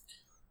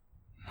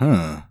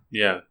 Huh.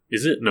 Yeah.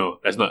 Is it? No,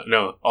 that's not.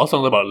 No, all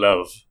songs are about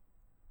love.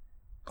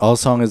 All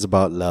song is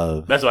about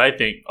love. That's what I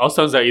think. All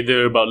songs are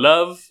either about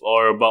love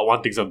or about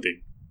wanting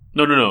something.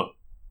 No.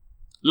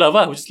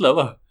 Love, which is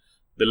love,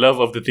 the love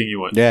of the thing you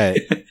want. Yeah.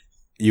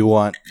 You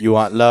want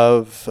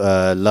love.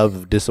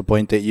 Love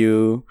disappointed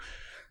you.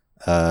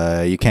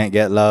 You can't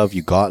get love.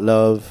 You got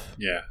love.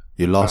 Yeah.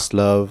 You lost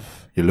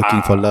love. You're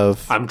looking for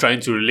love. I'm trying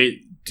to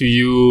relate to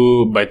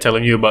you by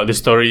telling you about this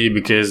story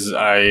because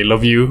I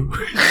love you.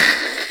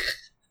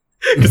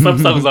 Because some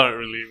songs aren't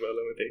really about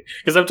love.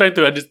 Because I'm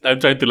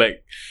trying to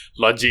like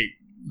logic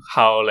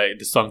how like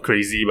the song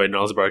 "Crazy" by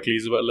Gnarls Barkley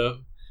is about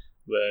love,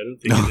 but I don't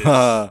think it is.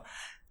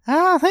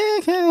 I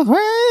think it's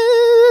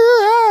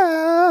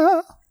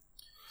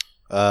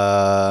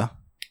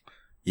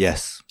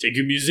yes.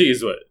 Cikgu Music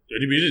is what?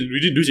 We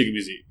didn't do Cikgu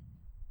Music.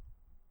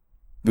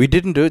 We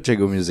didn't do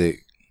Cikgu Music.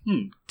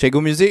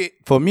 Cikgu Music,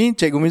 for me,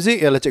 Cikgu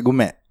Music ialah Cikgu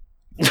Matt.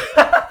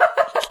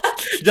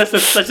 Just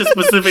such a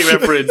specific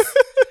reference.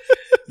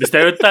 The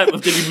stereotype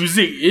of Cikgu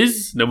Music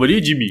is nama dia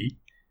Jimmy.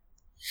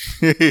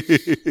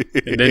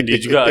 And then dia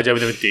juga ajar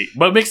matematik.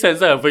 But makes sense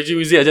lah. For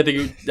Cikgu Music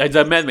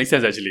ajar math makes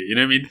sense actually. You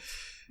know what I mean?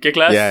 Okay,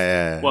 class?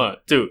 Yeah. 1,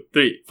 2,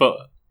 3,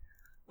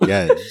 4.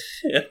 Yeah.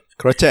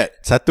 Crochet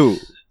 1.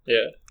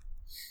 Yeah.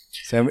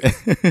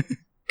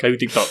 Kayu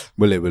TikTok.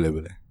 Boleh.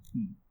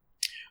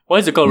 Why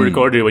is it called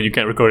recorder when you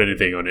can't record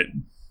anything on it?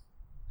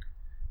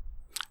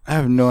 I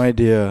have no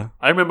idea.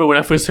 I remember when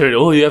I first heard,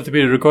 you have to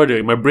be a recorder.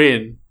 In my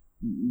brain,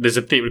 there's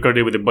a tape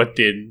recorder with a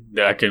button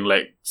that I can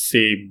like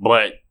say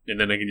but, and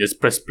then I can just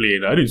press play.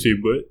 And I didn't say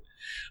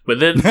but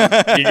then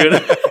you go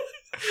there,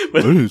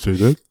 I didn't say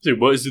that. say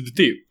but it's in the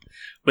tape.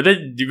 But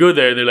then you go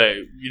there and they're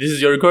like, this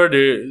is your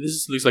recorder.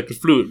 This looks like a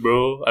flute,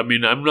 bro. I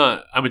mean, I'm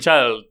a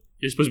child.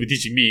 You're supposed to be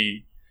teaching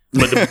me.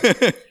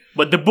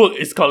 But the book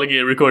is calling it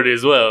a recorder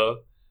as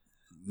well.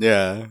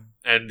 Yeah.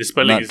 And the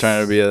spelling Not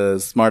trying to be a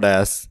smart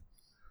ass.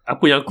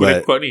 Apa yang aku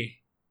record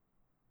ni?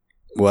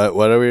 What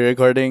are we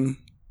recording?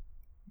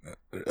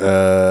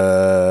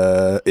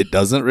 It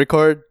doesn't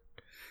record.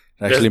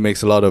 It actually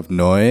makes a lot of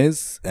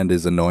noise and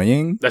is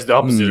annoying. That's the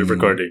opposite of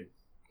recording.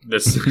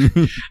 That's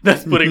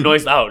putting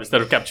noise out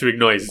instead of capturing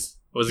noise.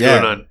 What's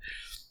going on?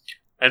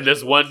 And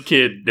there's one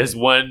kid. This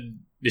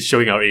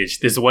showing our age.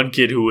 There's one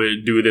kid who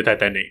will do the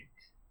Titanic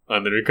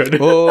on the recorder.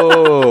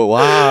 Oh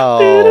wow!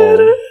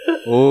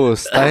 Oh,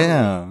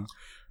 style.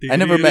 I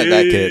never met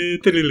that kid.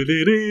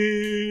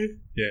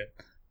 Yeah.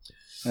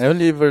 I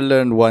only ever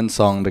learned one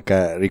song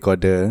dekat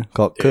recorder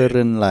called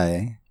Keren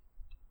Lai.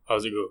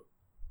 How's it go?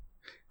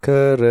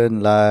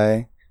 Keren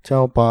Lai,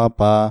 ciao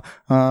papa,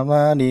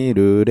 amani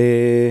du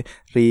de,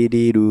 ri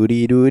di du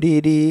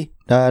di,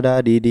 da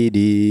da di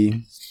di.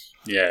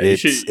 Yeah,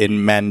 it's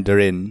in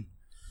Mandarin.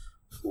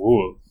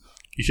 Ooh,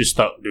 you should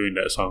stop doing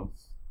that song.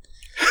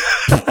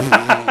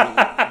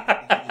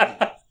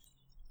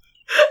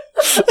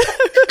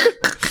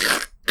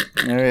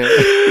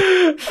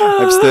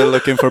 I'm still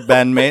looking for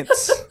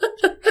bandmates.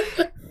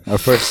 Our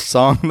first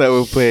song that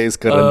we'll play is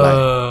Keren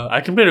Lai. I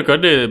can play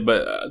recorder,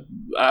 but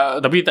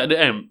tapi tak ada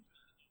amp.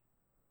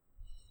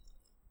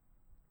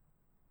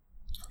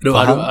 No,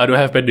 I don't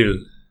have pedal.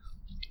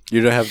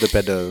 You don't have the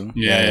pedal.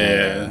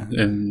 Yeah.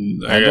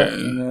 And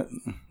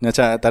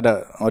macam tak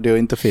ada audio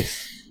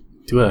interface.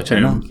 Tu lah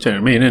cara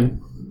main kan.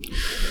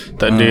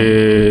 Tak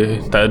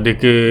ada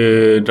ke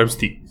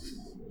drumstick.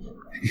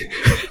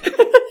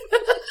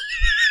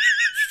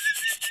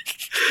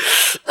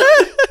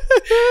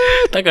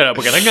 Takkan nak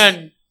pakai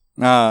tangan.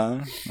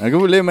 Aku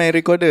boleh main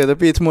recorder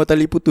tapi semua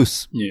tali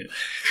putus. Yeah.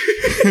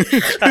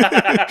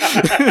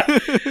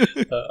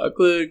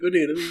 Aku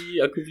recorder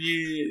tapi aku punya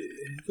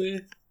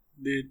apa,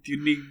 the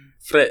tuning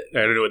fret,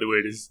 I don't know what the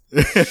word is.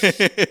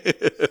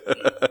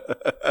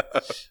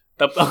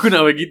 Tapi aku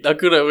nak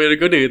main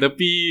recorder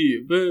tapi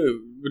apa,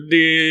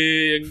 benda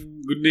yang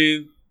guna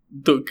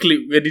untuk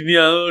clip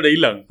gardenia dah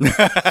hilang.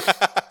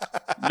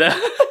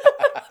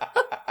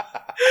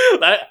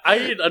 I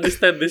didn't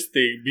understand this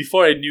thing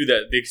before I knew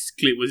that this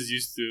clip was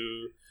used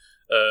to.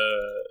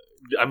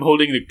 I'm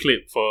holding the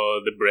clip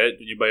for the bread.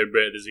 When you buy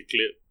bread, there's a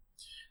clip.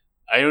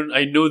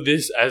 I know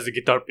this as a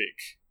guitar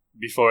pick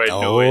before I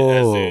know it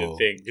as a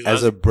thing.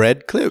 As a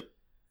bread clip.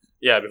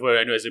 Yeah, before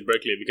I know it as a bread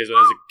clip, because when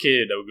I was a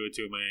kid, I would go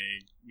to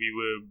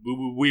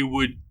we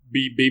would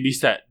be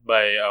babysat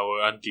by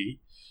our auntie,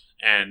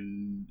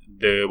 and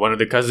one of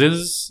our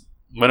cousins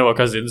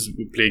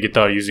would play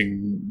guitar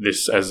using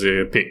this as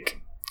a pick.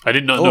 I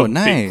did not know.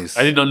 Nice.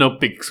 I did not know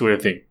picks were a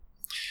thing.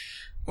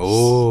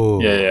 Oh,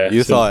 yeah.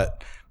 You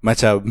thought,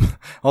 macam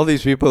all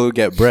these people who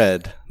get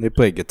bread, they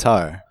play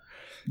guitar.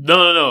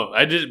 No.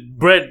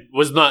 Bread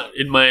was not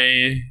in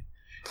my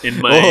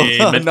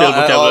mental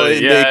not at all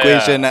in the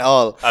equation at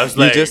all. I was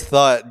you just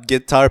thought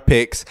guitar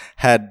picks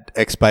had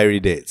expiry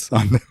dates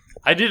on them.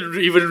 I didn't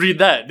even read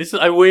that.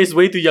 I was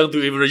way too young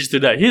to even register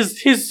that.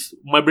 Here's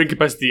my brain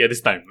capacity at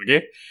this time.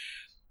 Okay,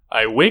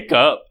 I wake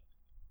up.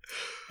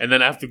 And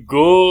then I have to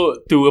go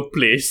to a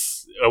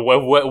place,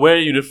 wear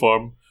a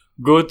uniform,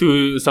 go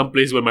to some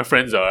place where my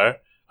friends are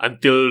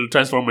until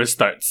Transformers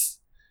starts.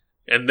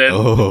 And then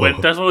when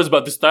Transformers is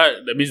about to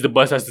start, that means the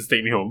bus has to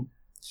take me home.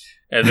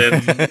 And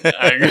then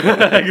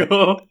I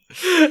go,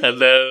 and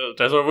then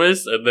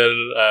Transformers, and then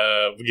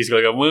pergi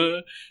sekolah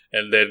agama,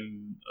 and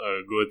then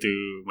go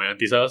to my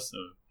auntie's house.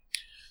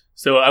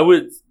 So I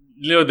would,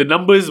 the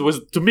numbers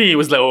was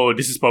like, oh,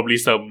 this is probably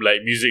some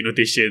like music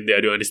notation that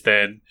I don't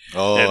understand.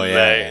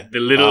 Like the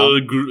little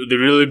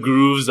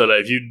grooves are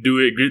like, if you do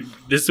it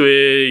this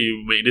way,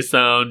 you make this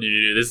sound. You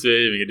do it this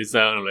way, you make this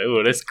sound. I'm like,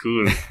 oh, that's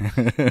cool.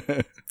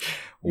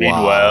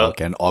 Meanwhile,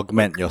 can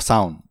augment your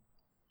sound.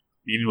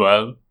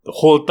 Meanwhile, the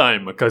whole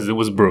time my cousin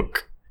was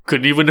broke,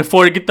 couldn't even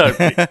afford a guitar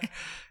pick.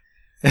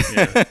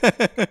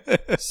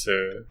 So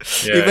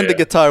even the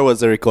guitar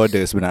was a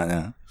recorder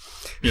sebenarnya.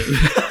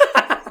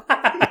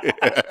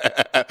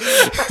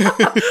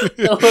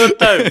 The whole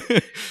time,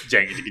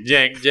 jang.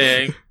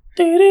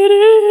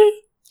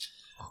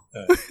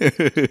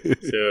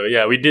 So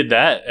yeah, we did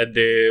that at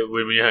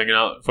when we were hanging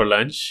out for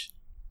lunch.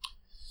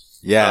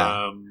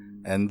 Yeah,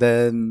 and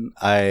then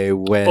I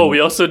went. Oh, we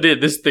also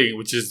did this thing,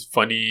 which is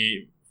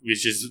funny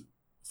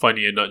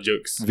and not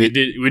jokes. We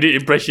did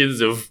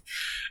impressions of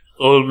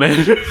old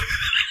men.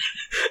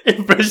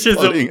 Impressions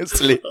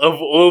of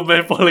old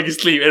men falling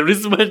asleep, and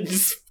this man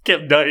just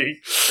kept dying.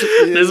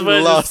 This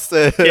man lost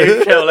just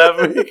kept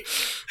laughing.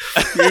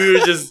 We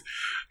were just.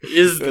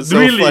 It's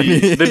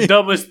really so the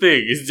dumbest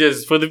thing. It's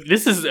just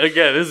this is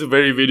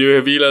very video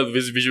heavy,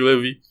 visual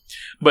heavy.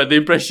 But the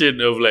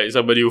impression of like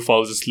somebody who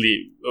falls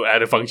asleep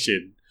at a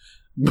function,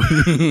 of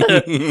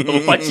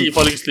a pakcik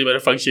falling asleep at a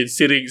function,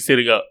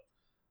 sitting up.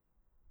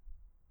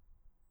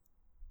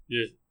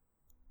 Yeah.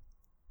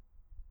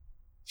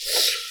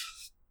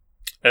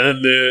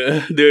 And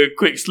then the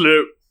quick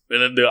slurp,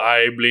 and then the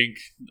eye blink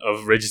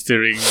of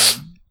registering.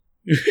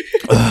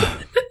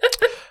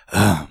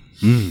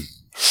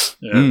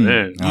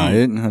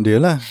 Dia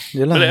lah.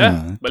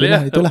 Balik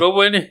lah. Kau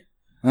buat ni.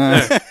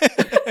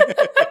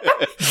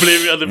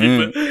 Blame other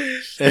people.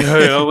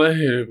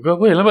 Kau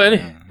apa lambat ni?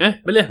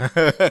 Balik lah.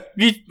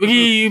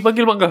 Pergi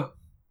panggil mak kau.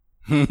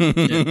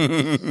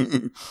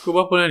 Kau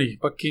berapa lah ni?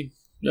 Parking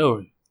jauh.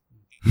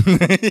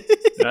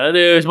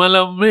 Ada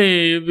semalam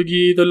ni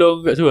pergi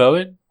tolong kat surau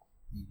kan.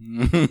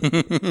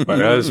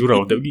 Padahal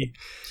surau tak pergi.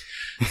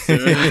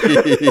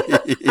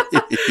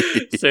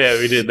 So yeah,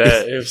 we did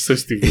that. It was so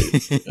stupid.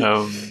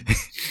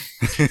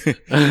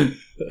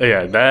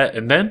 Yeah, that,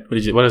 and then what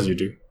else did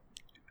you do?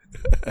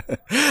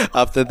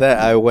 After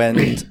that, I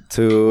went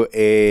to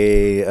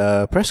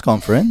a press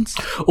conference.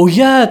 Oh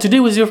yeah, today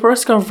was your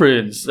press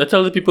conference.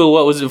 Tell the people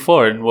what was it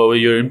for and what were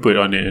your input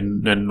on it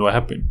and what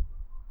happened.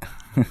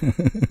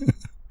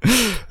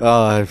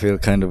 I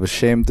feel kind of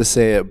ashamed to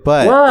say it,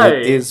 but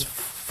Why? It is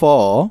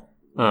for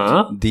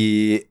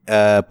the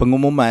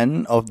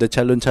pengumuman of the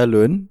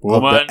calon-calon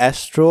of the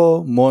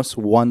Astro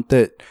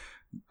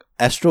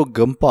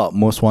Gempak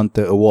Most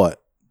Wanted Award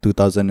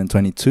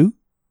 2022.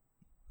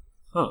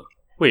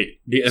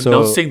 Wait, they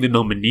announcing the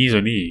nominees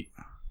only.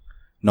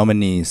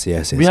 Nominees,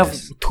 yes. We have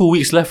 2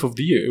 weeks left of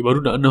the year.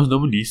 Baru nak announce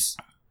nominees.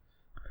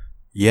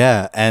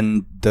 Yeah,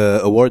 and the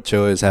award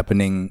show is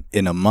happening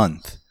in a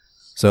month.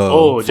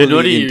 So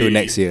January into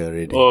next year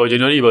already. Oh,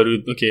 January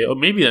baru. Okay, or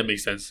maybe that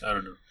makes sense. I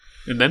don't know.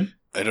 And then?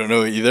 I don't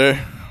know either.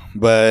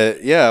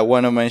 But yeah,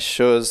 one of my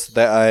shows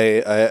that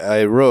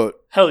I wrote.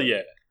 Hell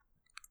yeah.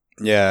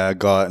 Yeah,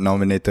 got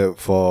nominated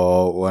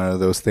for one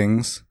of those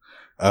things.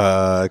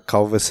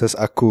 Kau versus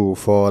Aku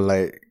for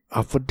like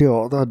apa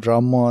dia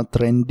drama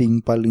trending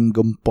paling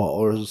gempak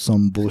or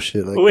some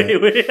bullshit like Wait,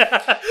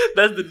 that.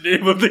 that's the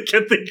name of the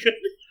category.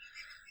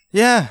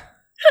 Yeah.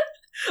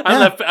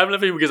 I'm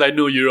laughing because I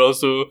know you're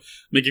also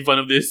making fun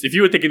of this. If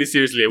you were taking this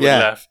seriously, I would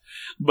laugh.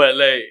 But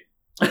like,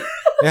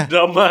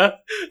 drama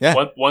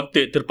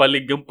wanted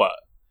terpaling gempak.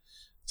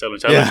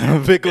 Calon-calon. Yeah,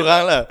 lebih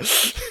kurang lah.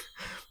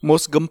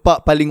 Most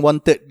gempak paling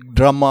wanted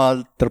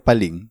drama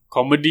terpaling.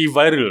 Comedy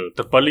viral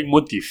terpaling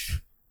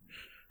motif.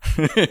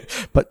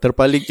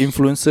 Terpaling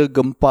influencer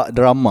gempak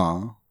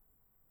drama.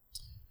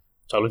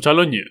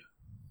 Calon-calonnya.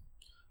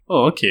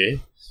 Oh, okay.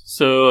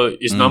 So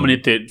it's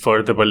nominated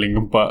for terpaling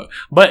gempak.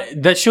 But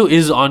that show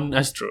is on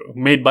Astro.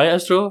 Made by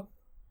Astro?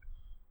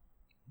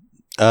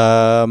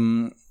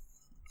 Kind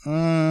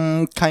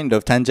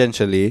of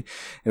tangentially.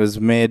 It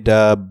was made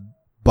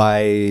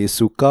by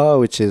Suka,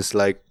 which is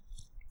like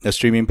a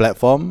streaming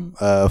platform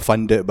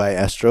funded by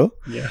Astro.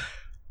 Yeah.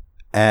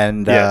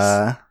 And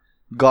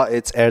got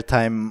its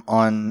airtime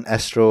on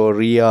Astro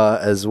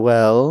Ria as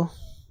well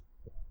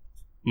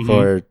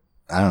for,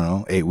 I don't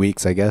know, 8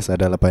 weeks, I guess.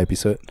 Ada 8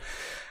 episode.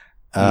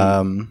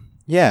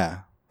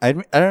 Yeah. I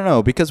don't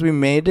know, because we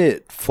made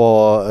it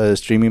for a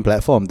streaming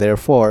platform.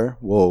 Therefore,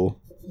 whoa.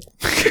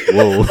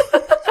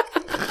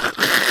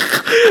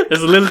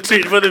 There's a little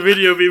treat for the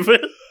video people.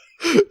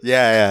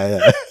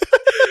 Yeah.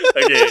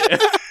 Okay.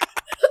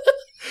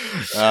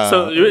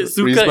 So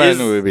Suka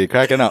will be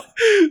cracking up.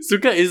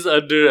 Suka is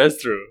under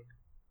Astro.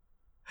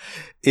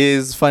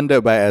 Is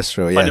funded by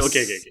Astro, yes.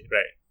 Okay,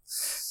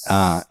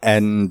 right.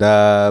 And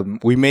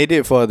we made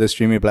it for the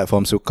streaming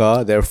platform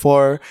Suka.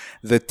 Therefore,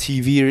 the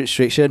TV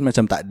restriction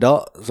macam tak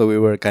ada. So we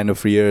were kind of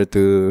freer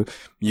to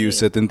use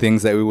certain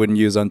things that we wouldn't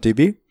use on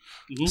TV.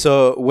 Mm-hmm.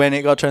 So when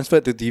it got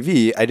transferred to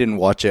TV, I didn't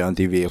watch it on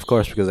TV, of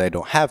course, because I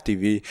don't have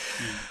TV.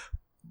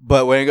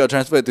 But when it got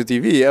transferred to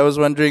TV, I was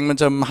wondering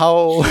macam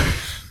how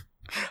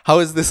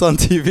is this on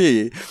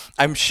TV?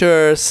 I'm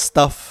sure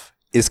stuff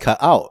is cut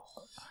out.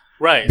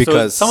 Right.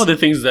 Because so some of the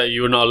things that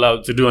you're not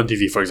allowed to do on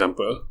TV, for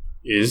example,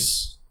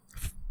 is...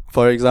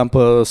 For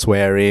example,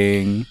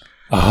 swearing,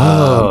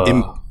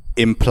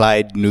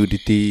 implied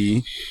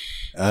nudity,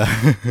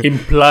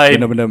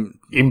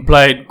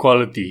 implied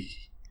quality.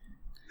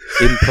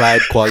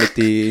 Implied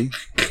quality.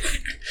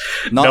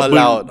 Not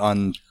allowed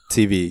on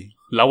TV.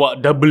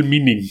 Lawak double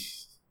meaning.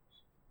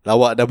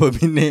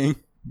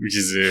 Which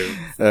is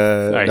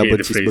double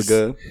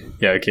cheeseburger.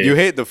 Yeah, okay. You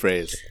hate the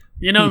phrase.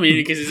 You know what I mean?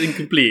 Because it's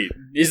incomplete.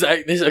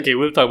 Okay,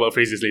 we'll talk about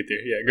phrases later.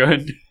 Yeah, go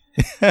ahead.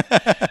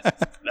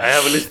 I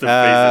have a list of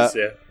phrases,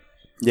 yeah.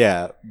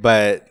 Yeah,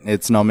 but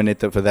it's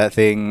nominated for that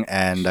thing,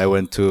 and I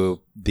went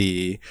to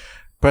the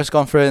press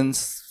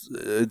conference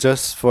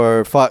just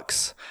for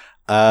fucks.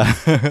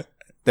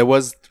 It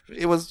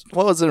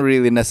wasn't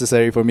really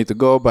necessary for me to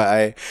go, but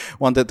I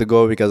wanted to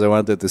go because I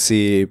wanted to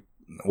see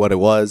what it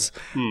was,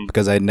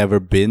 because I'd never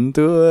been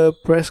to a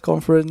press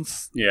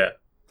conference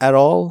at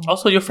all.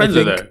 Also, your friends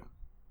are there.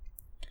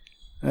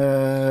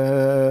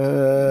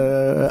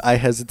 I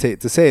hesitate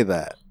to say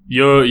that.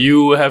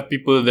 You have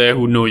people there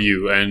who know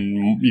you, and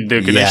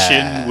the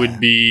connection would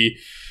be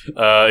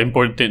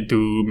important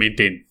to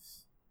maintain.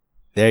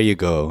 There you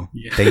go.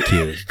 Yeah. Thank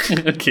you.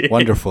 Okay.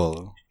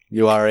 Wonderful.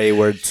 You are a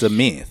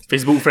wordsmith.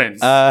 Facebook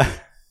friends.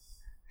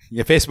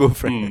 Your Facebook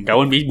friend.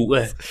 Kawan Facebook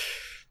lah.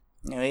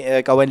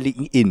 Kawan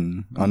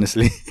LinkedIn,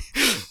 honestly.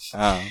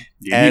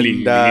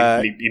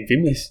 LinkedIn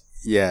famous.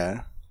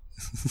 Yeah.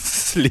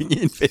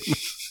 LinkedIn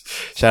famous.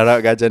 Shout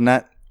out Gajah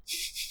Nut.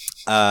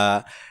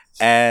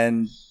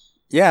 And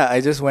yeah,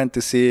 I just went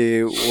to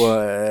see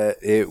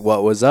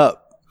what was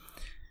up.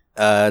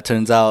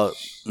 Turns out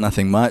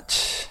nothing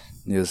much.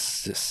 It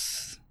was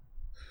just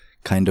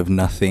kind of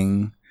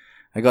nothing.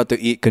 I got to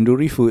eat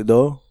kanduri food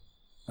though.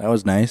 That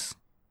was nice.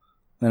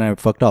 Then I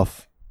fucked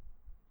off.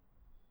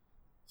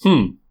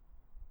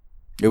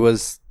 It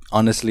was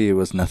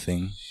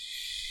nothing.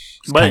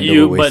 But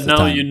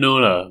now you know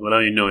lah. But now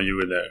you know you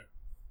were there.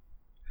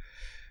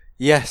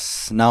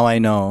 Yes, now I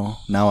know.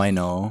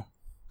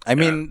 I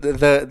mean,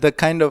 the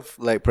kind of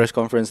like press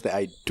conference that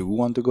I do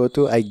want to go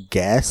to, I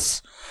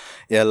guess,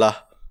 as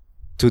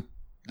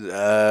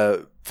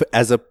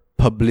a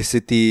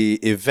publicity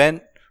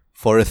event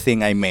for a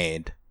thing I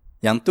made.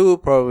 Yang tu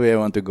probably I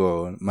want to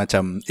go,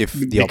 macam if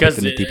the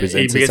opportunity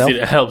presents itself.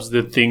 Because it helps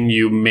the thing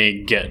you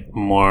make get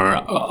more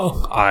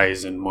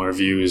eyes and more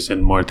views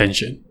and more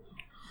attention.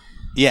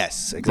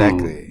 Yes,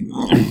 exactly.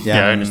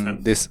 Yeah, I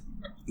understand.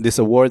 This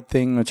award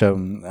thing,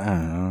 macam, I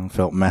don't know,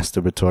 felt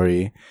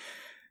masturbatory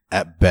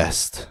at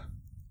best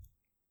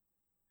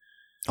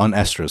on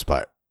Astro's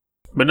part.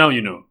 But now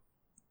you know.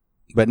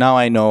 But now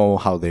I know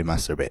how they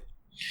masturbate.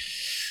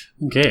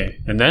 Okay,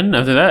 and then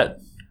after that,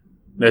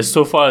 there's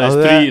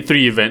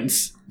three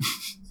events.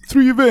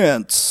 3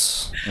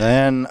 events.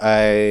 Then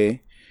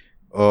I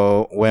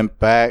went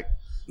back,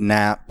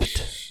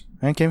 napped,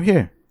 and came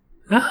here.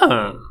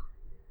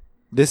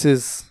 This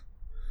is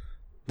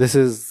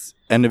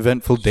an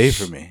eventful day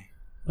for me.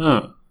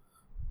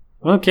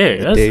 Okay,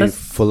 that's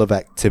full of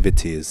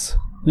activities.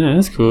 Yeah,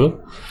 that's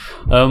cool.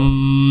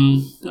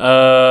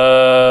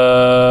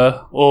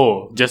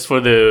 just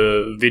for the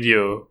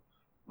video,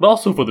 but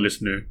also for the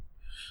listener.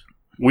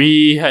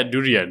 We had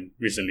durian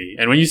recently,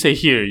 and when you say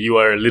here,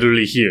 you are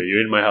literally here.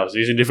 You're in my house.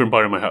 You're in a different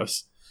part of my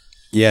house.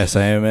 Yes,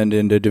 I am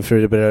in the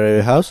different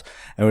house,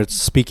 and we're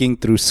speaking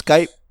through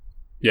Skype.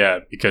 Yeah,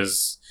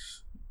 because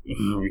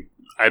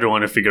I don't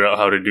want to figure out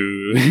how to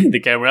do the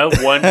camera. I have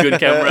one good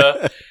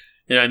camera,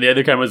 and the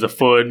other camera is a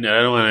phone, and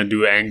I don't want to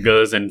do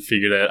angles and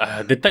figure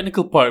that. The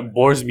technical part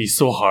bores me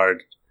so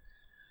hard.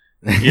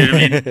 You know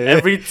what I mean?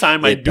 Every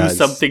time I do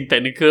something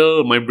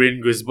technical, my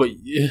brain goes, but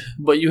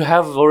you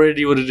have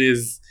already what it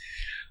is.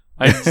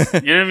 You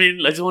know what I mean?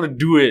 I just want to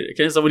do it.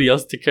 Can somebody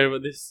else take care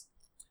of this?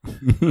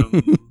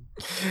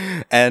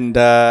 And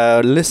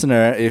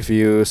listener, if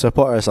you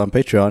support us on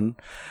Patreon,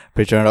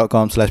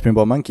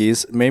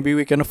 patreon.com/pinballmonkeys, maybe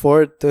we can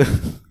afford to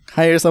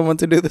hire someone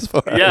to do this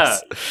for us. Yeah,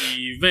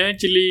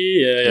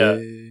 eventually. Yeah.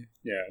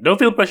 Don't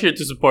feel pressured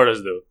to support us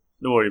though.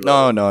 Don't worry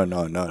about it. No.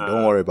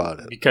 Don't worry about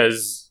it.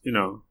 Because,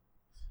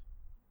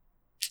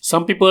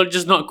 some people are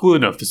just not cool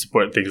enough to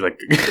support things like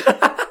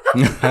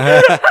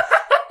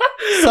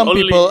Some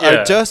people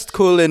are just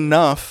cool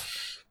enough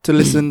to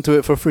listen to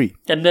it for free.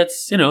 And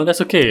that's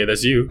okay.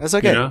 That's you. That's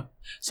okay.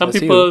 Some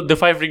people, the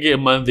 5 ringgit a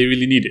month, they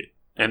really need it.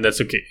 And that's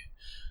okay.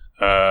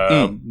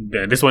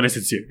 This one is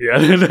sincere.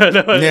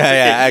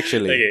 Yeah.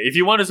 Actually. Okay. If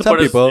you want to support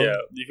us, if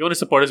you want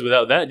to support us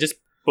without that, just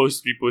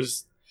post,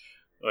 repost,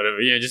 whatever.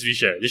 Yeah, just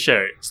reshare. Just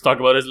share it. Just talk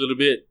about us a little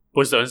bit.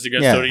 Post our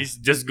Instagram stories.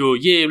 Just go,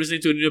 I'm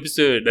listening to a new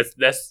episode.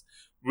 That's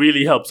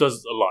really helps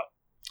us a lot.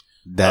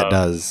 That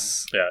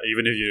does. Yeah,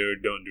 even if you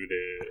don't do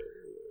the...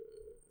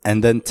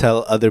 And then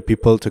tell other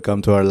people to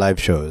come to our live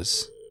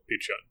shows.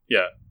 Patreon.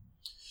 Yeah.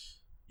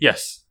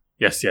 Yes,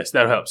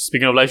 that helps.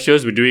 Speaking of live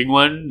shows, we're doing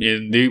one.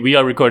 We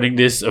are recording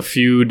this a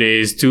few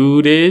days,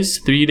 2 days,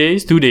 3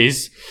 days, 2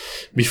 days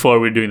before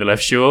we're doing the live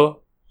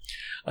show.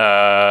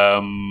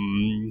 But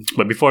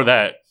before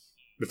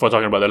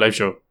talking about the live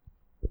show,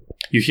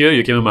 you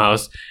came to my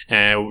house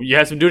and you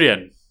had some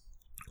durian.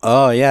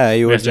 Oh, yeah.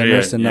 You were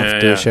generous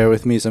enough to share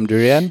with me some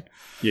durian.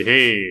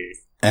 Yeah.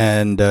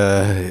 And,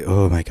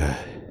 oh my God.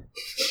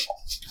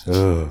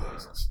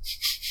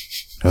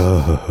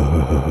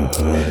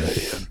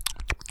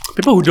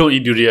 People who don't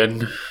eat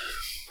durian,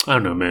 I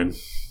don't know, man.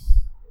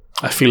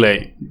 I feel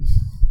like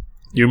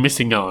you're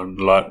missing out on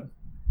a lot.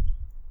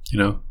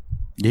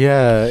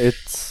 Yeah,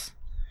 it's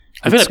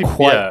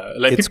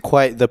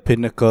quite the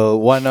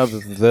pinnacle, one of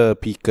the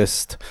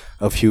peakest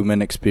of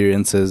human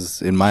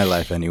experiences in my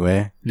life,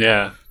 anyway.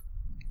 Yeah,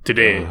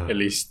 today at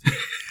least.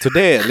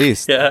 Today at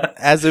least. Yeah,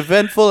 as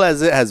eventful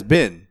as it has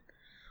been,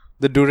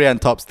 the durian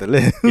tops the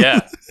list.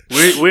 Yeah,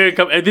 we're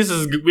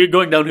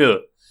going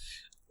downhill.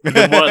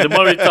 The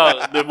more we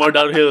talk, the more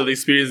downhill the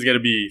experience is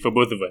gonna be for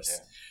both of us,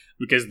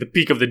 because the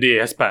peak of the day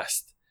has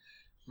passed.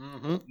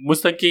 Mm-hmm.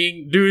 Mustang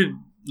King, dude,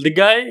 the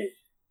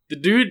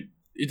dude,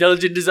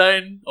 intelligent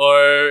design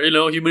or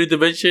human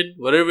intervention,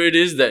 whatever it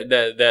is that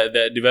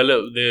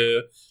developed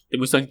the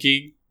Mustang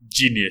King,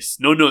 genius.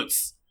 No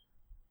notes.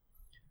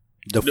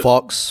 The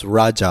Fox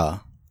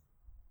Raja.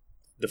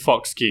 The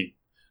Fox King.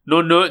 No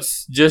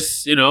notes,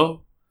 just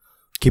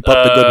keep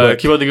up the good work.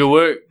 Keep up the good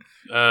work.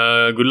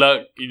 Good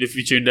luck in the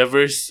future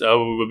endeavors. I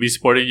will be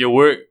supporting your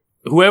work.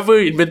 Whoever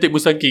invented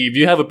Mustang King, if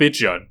you have a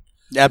Patreon,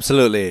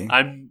 absolutely,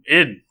 I'm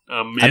in.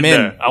 I'm in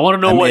there. I want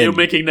to know what you're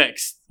making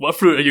next. What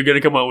fruit are you going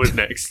to come out with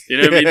next? You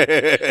know what I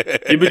mean?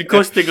 You've been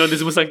coasting on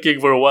this Mustang King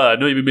for a while. I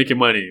know you've been making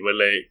money, but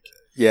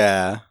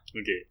yeah.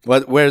 Okay.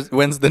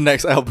 When's the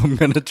next album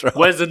gonna drop?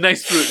 When's the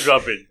next fruit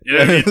dropping? You know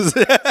what I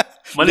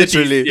mean?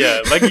 Literally.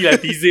 Bagilah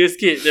teaser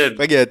sikit kan.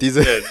 Bagilah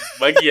teaser.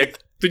 Bagi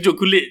tunjuk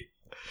kulit.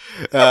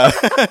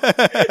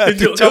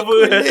 Tunjuk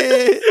cover.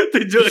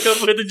 Tunjuk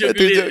cover, tunjuk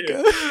kulit.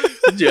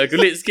 Tunjuk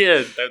kulit sikit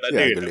kan. Tak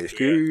ada. Kulit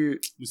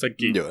sikit. Mustang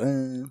King. Tunjuk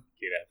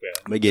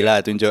bagilah,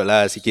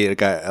 tunjuklah sikit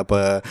dekat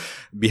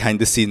behind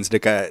the scenes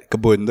dekat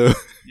kebun tu.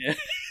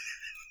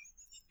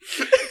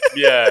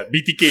 Yeah,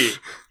 BTK.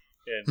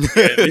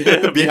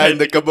 Behind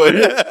the kebun.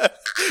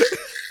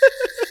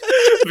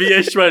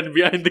 VH1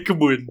 behind the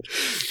kebun.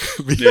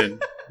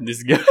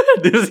 This guy.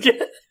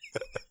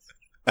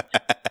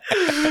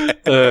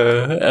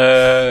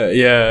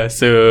 Yeah.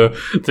 So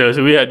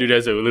we had to do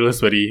that. So a little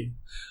sweaty.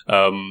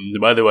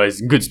 But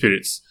otherwise, good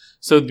spirits.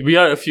 So we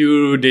are a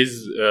few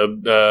days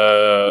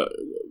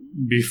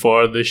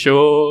before the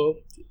show.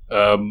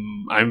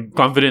 I'm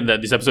confident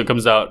that this episode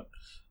comes out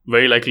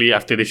very likely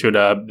after the show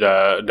the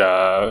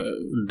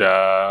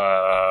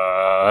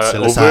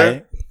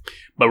over.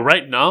 But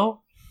right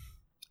now,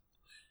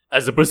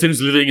 as a person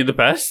who's living in the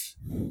past,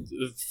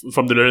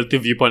 from the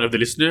relative viewpoint of the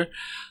listener,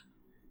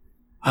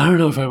 I don't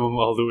know if I'm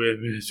all the way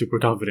super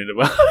confident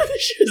about how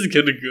this shit is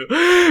gonna go.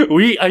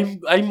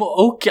 I'm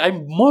okay.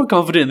 I'm more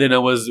confident than I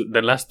was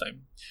than last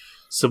time.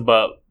 So,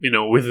 but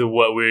with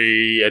what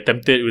we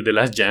attempted with the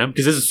last jam,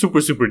 because this is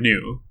super super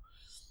new,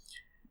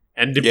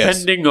 and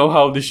depending on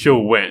how the show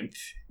went,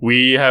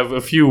 we have a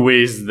few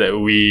ways that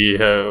we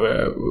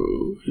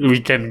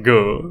can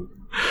go.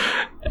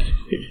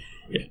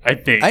 I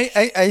think.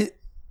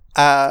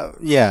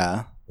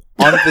 Yeah.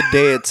 On the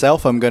day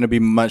itself, I'm gonna be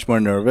much more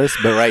nervous.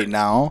 But right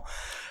now,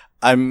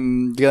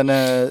 I'm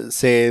gonna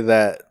say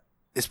that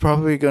it's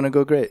probably gonna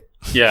go great.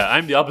 Yeah,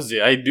 I'm the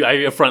opposite.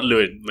 I front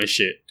load my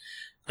shit,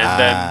 and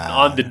then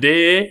on the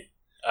day,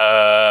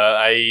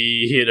 I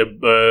hit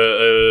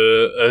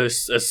a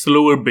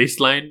slower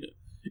baseline.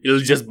 It'll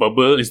just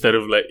bubble instead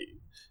of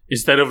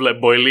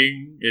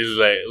boiling. It's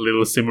like a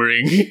little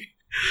simmering,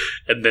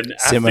 and then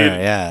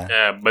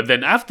but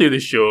then after the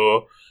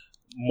show,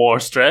 more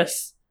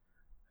stress,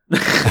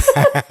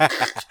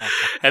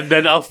 and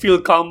then I'll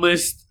feel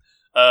calmest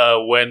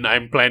when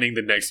I'm planning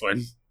the next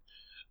one.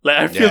 Like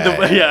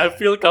I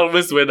feel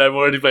calmest when I'm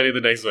already planning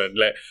the next one.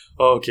 Like,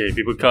 okay,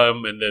 people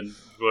come and then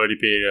we already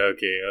paid.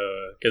 Okay,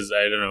 because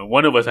I don't know,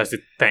 one of us has to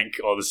tank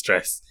all the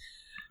stress,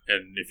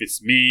 and if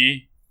it's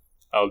me,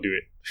 I'll do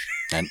it.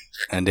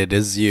 And it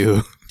is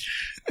you.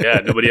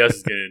 Yeah, nobody else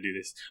is gonna do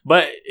this.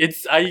 But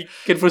I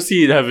can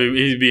foresee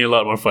it being a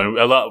lot of fun.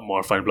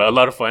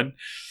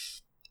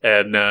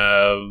 And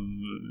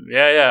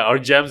our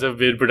jams have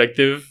been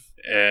productive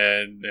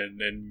and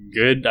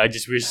good. I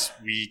just wish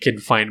we can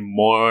find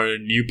more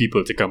new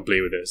people to come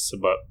play with us,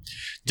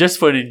 just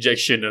for an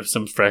injection of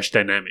some fresh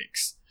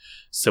dynamics.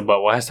 So,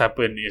 but what has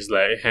happened is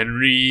like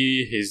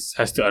Henry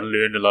has to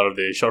unlearn a lot of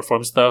the short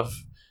form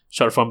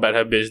bad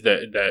habits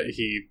that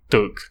he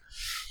took,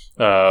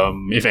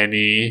 if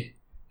any,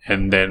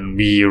 and then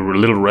we were a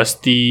little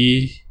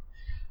rusty.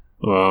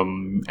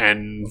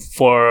 And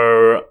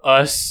for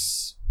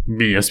us,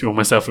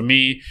 for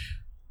me,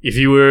 if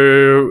you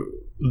were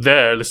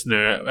there,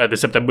 listener, at the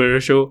September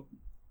show,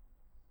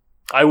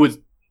 I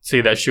would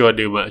say that show had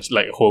much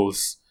like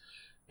holes,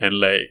 and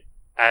like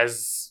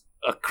as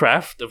a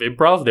craft of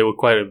improv, there were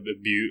quite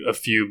a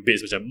few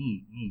bits which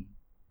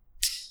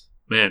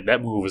man,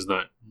 that move was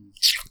not.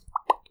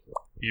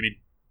 You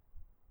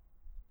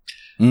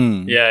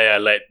mean? Yeah,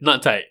 like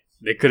not tight.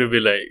 They could have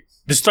been like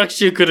the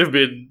structure could have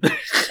been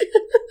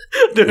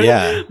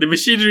the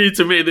machinery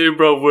to make the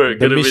improv work.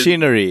 The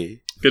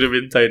machinery could have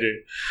been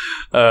tighter.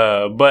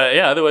 But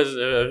yeah, otherwise,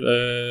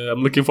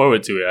 I'm looking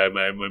forward to it. I'm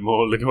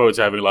looking forward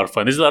to having a lot of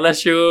fun. This is our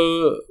last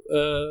show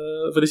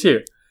for this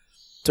year,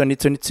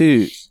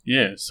 2022.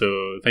 Yeah,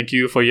 so thank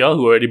you for y'all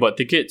who already bought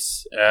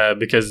tickets.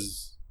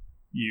 Because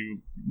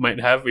you might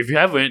have, if you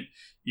haven't,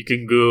 you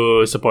can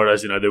go support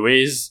us in other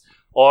ways,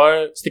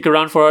 or stick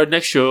around for our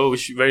next show,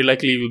 which very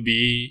likely will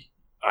be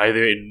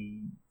either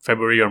in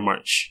February or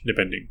March,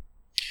 depending.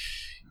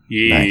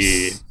 Yeah.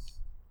 Nice.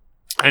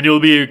 And it will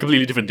be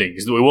completely different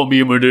things. It won't be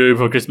a Murder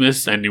Before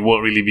Christmas, and it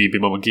won't really be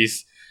Pinball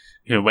Monkeys.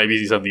 It might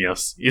be something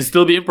else. It'll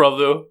still be improv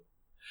though.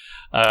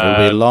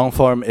 It'll be long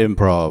form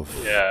improv.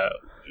 Yeah.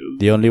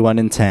 The only one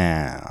in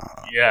town.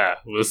 Yeah,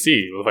 we'll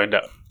see. We'll find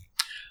out.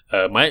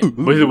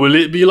 Will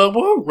it be long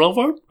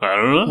form? I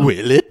don't know.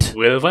 Will it?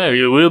 We'll find.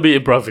 It will be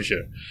improv for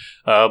sure.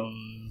 All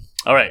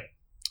right.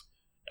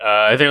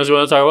 I think that's what I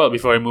want to talk about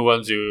before I move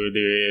on to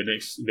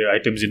the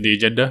items in the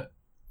agenda.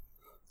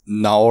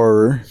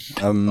 No.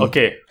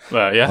 Okay.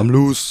 Yeah. I'm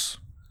loose.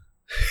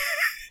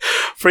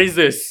 Phrase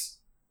this.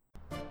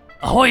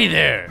 Ahoy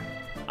there!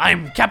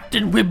 I'm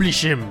Captain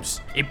Wibbleshims,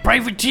 a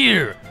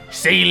privateer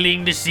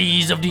sailing the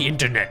seas of the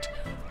internet.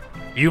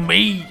 You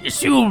may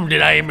assume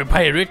that I am a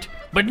pirate,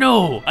 but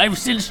no, I've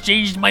since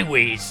changed my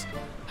ways.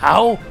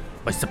 How?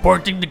 By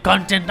supporting the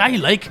content I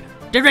like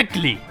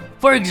directly.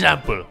 For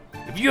example,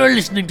 if you are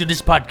listening to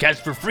this podcast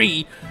for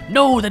free,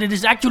 know that it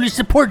is actually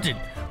supported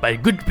by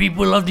good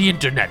people of the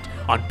internet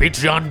on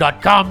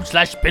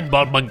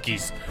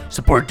patreon.com/pinballmonkeys,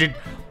 supported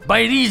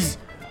by these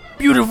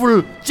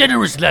beautiful,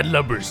 generous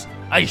landlubbers: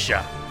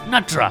 Aisha,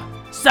 Natra,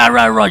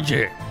 Sarah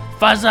Roger,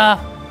 Faza,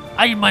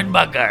 Ayman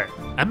Bakar,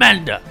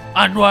 Amanda,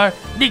 Anwar,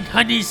 Nick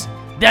Hanis,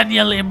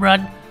 Daniel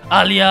Imran,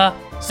 Alia,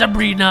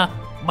 Sabrina,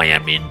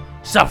 Mayamin,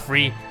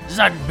 Safri,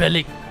 Zan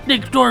Belik,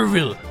 Nick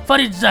Dorville,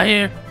 Farid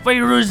Zahir,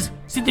 Fairuz,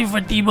 Siti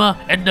Fatima,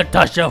 and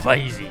Natasha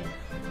Faizi.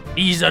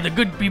 These are the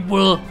good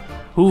people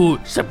who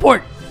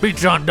support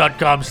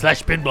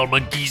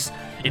patreon.com/pinballmonkeys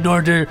in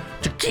order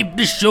to keep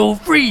this show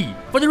free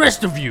for the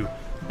rest of you,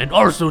 and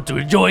also to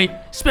enjoy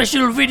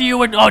special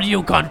video and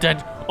audio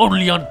content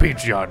only on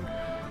Patreon.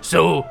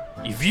 So,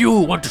 if you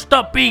want to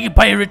stop being a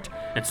pirate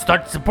and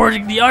start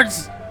supporting the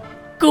arts,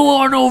 go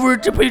on over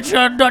to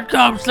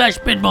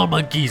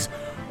patreon.com/pinballmonkeys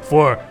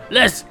for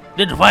less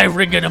than 5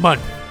 ringgit a month.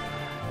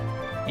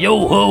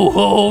 Yo ho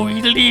ho,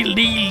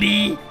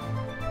 lee.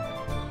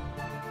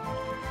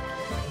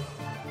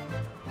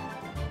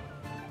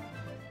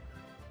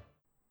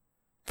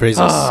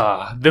 Phrases.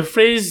 The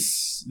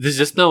phrase this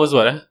just now was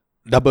what?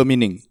 Double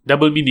meaning.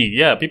 Double meaning.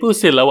 Yeah, people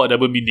say lawak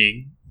double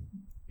meaning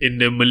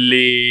in the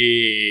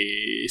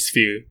Malay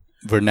sphere.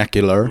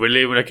 Vernacular.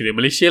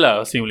 Malaysia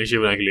lah, saying Malaysia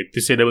vernacular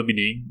to say double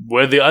meaning.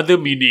 Where the other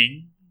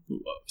meaning,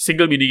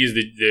 single meaning is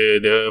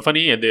the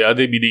funny, and the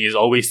other meaning is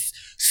always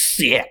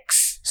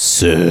sex.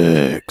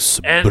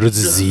 And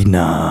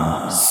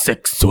berzina.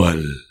 Sexual.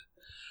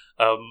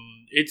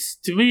 It's,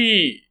 to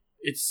me,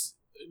 it's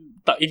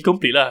tak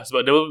incomplete lah.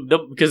 Sebab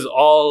because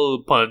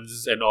all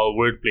puns and all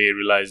wordplay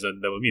relies on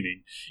double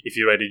meaning. If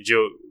you write a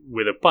joke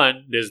with a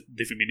pun, there's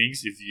different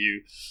meanings. If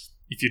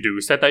you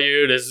do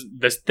satire, there's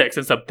text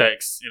and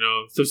subtext.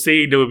 So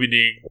saying double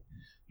meaning.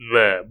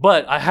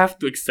 But I have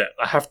to accept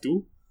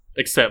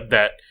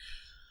that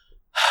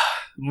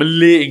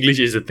Malay English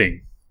is a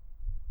thing.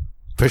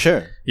 For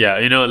sure. Yeah,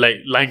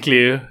 like line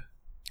clear.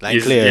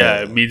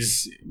 Clear. It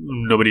means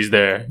nobody's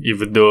there,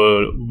 even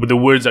though the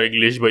words are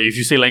English. But if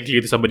you say line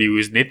clear to somebody who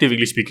is native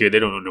English speaker, they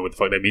don't know what the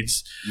fuck that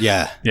means.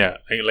 Yeah. Yeah,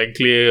 line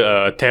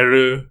clear,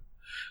 terror.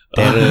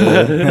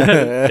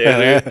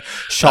 Terror.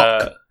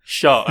 Shock.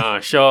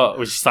 Shock,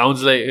 which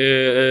sounds like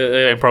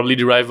and probably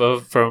derived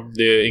from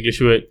the English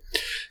word.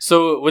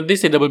 So when they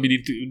say double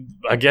meaning,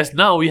 I guess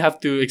now we have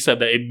to accept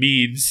that it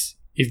means,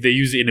 if they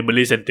use it in a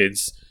Malay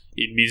sentence,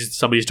 it means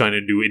somebody's trying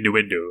to do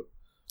innuendo.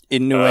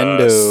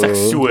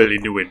 Sexual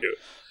innuendo.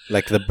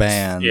 Like the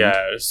band.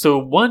 Yeah. So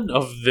one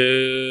of the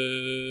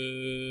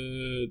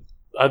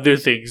other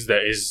things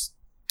that is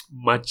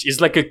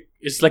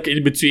like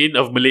in between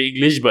of Malay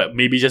English, but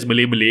maybe just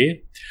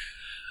Malay.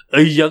 A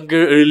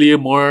younger, earlier,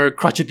 more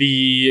crotchety,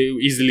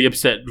 easily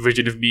upset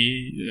version of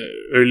me,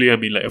 earlier, I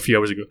mean like a few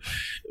hours ago,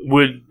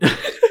 would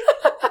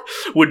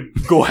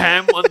go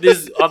ham on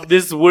this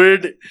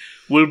word.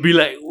 Will be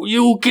like,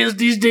 you kids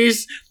these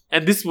days.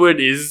 And this word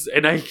is,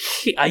 and I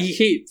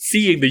hate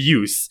seeing the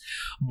use,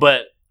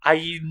 but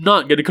I'm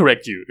not going to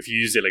correct you if you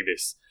use it like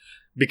this.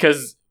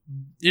 Because,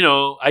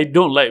 I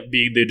don't like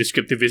being the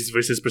descriptivist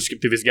versus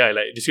prescriptivist guy.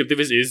 Like,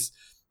 descriptivist is,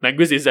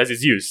 language is as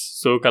it's used.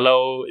 So,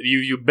 kalau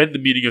you bend the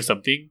meaning of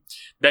something,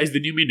 that is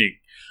the new meaning.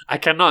 I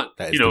cannot,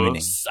 I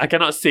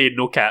cannot say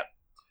no cap.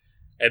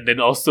 And then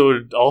also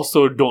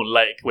don't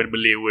like when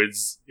Malay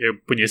words,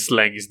 punya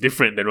slang is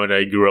different than what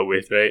I grew up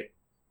with, right?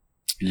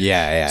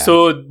 Yeah.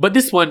 So, but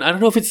this one, I don't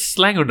know if it's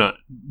slang or not,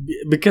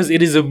 because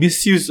it is a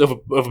misuse of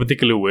a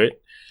particular word,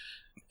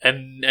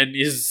 and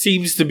it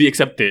seems to be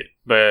accepted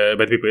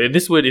by people. And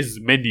this word is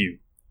menu.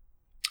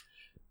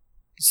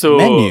 So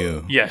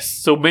menu. Yes.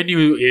 So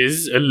menu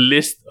is a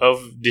list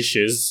of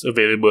dishes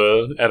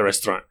available at a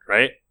restaurant,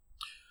 right?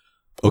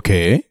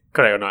 Okay.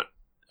 Correct or not?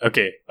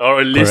 Okay.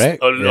 Or a list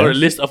Correct, or a yes.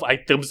 list of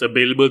items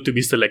available to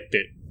be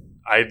selected,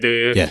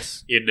 either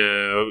in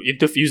a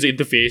user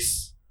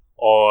interface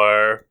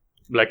or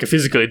like a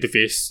physical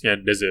interface,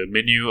 and there's a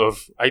menu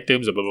of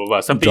items, blah blah blah.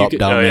 Something Drop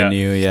down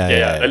menu,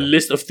 yeah. A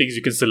list of things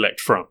you can select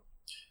from.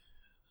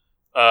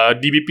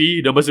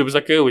 DBP, Dhamma Super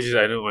Pusaka, which is,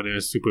 I don't want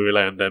to super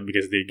rely on them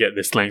because they get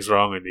the slangs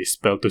wrong and they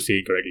spell to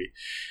say incorrectly.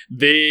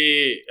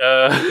 They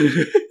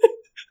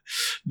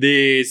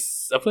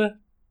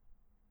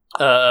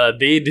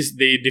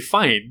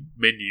define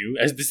menu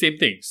as the same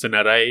thing,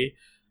 senarai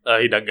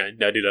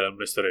hidangan yang ada dalam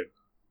restoran,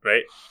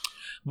 right?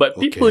 But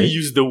people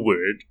use the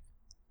word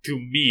to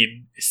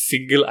mean a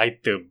single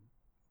item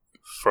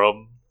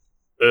from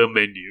a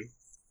menu.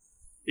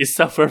 It's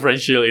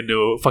self-referential in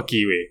a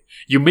fucky way.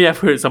 You may have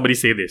heard somebody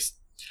say this.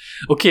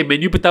 Okay,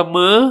 menu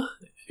pertama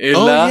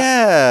ialah... Oh,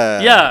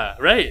 yeah. Yeah,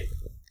 right?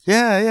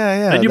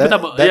 Yeah. Menu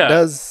pertama,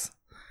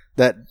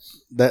 That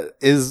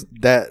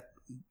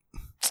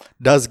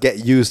does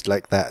get used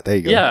like that. There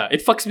you go. Yeah,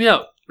 it fucks me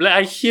up. Like,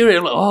 I hear it,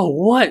 I'm like, oh,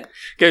 what?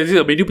 Kan,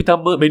 menu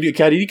pertama,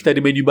 hari ni kita ada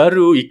menu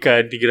baru,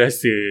 ikan tiga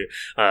rasa.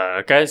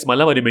 Kan,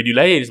 semalam ada menu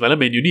lain, semalam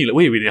menu ni. Like,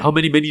 wait, how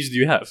many menus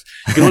do you have?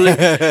 You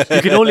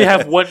can only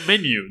have one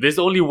menu. There's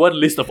only one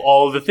list of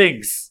all the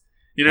things.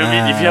 You know what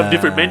I mean? If you have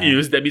different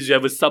menus, that means you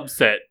have a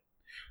subset.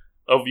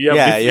 You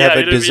have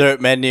a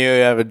dessert menu,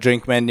 you have a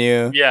drink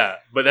menu.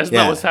 Yeah, but that's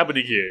not what's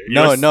happening here.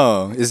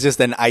 No, it's just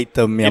an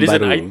item yang baru. It is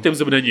an item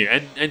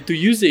sebenarnya, and to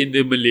use it in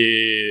the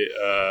Malay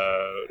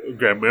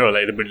grammar, or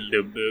like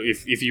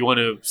if you want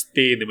to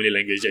stay in the Malay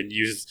language and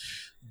use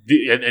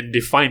and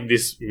define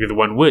this with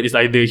one word, it's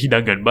either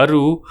hidangan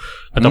baru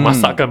atau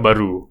masakan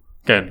baru,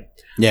 kan?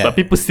 Yeah. But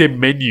people say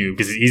menu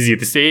because it's easier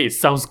to say. It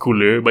sounds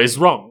cooler, but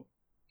it's wrong.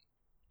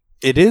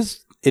 It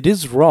is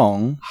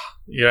wrong.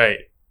 You're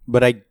right.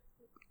 But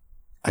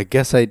I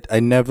guess I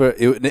never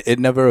it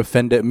never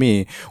offended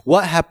me.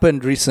 What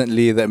happened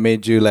recently that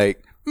made you like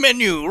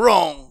menu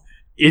wrong?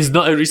 It's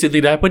not a recent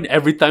thing that happened.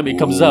 Every time it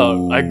comes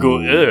out, I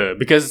go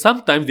because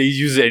sometimes they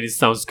use it and it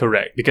sounds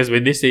correct. Because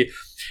when they say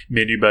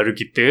menu baru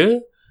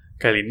kita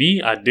kali ni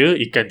ada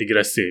ikan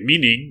tiga rasa,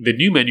 meaning the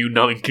new menu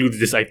now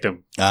includes this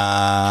item.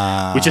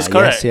 Which is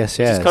correct. Yes.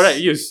 Which is correct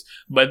use.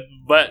 But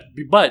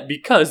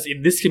because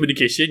in this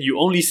communication you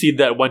only see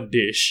that one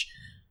dish,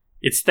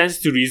 it stands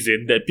to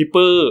reason that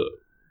people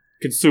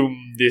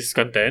consume this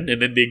content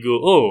and then they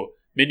go, oh,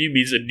 menu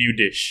means a new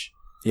dish.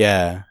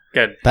 Yeah.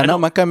 Kan? Tak nak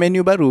makan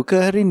menu baru ke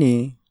hari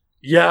ni?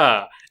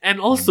 Yeah. And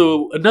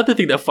also another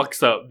thing that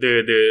fucks up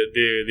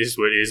this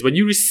word is when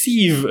you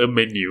receive a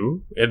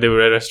menu at the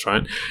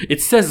restaurant,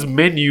 it says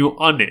menu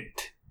on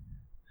it.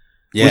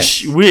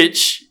 Yes.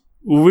 Which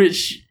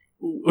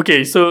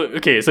so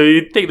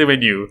you take the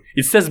menu,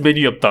 it says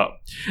menu up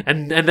top,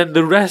 and then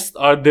the rest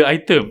are the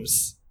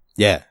items.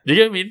 Yeah. Do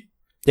you get what I mean?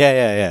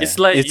 Yeah. It's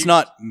like it's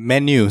not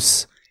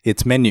menus,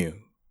 it's menu.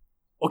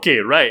 okay,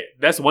 right.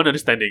 That's one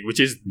understanding, which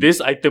is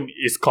this item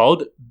is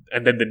called,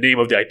 and then the name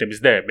of the item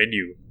is there,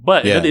 menu.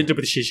 But another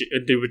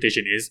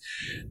interpretation is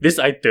this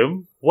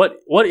item.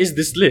 What is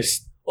this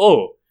list?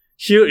 Oh,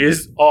 here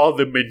is all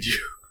the menu.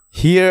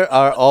 Here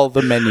are all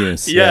the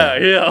menus. Yeah,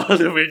 here are all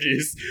the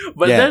menus.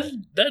 But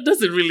that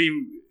doesn't really.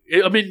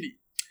 I mean,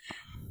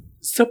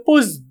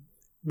 suppose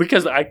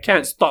because I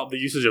can't stop the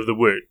usage of the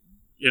word.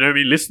 You know what I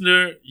mean?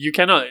 Listener, you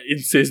cannot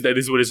insist that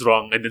this word is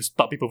wrong and then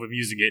stop people from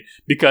using it.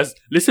 Because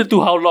listen to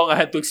how long I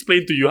had to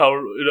explain to you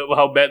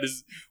how bad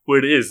this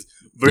word is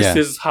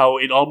versus how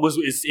it almost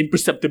is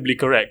imperceptibly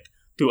correct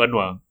to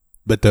Anwar.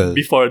 Betul.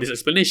 Before this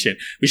explanation,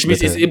 which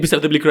means it's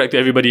imperceptibly correct to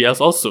everybody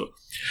else also.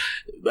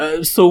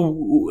 The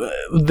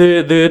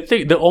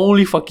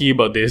only fucky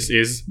about this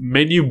is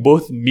menu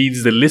both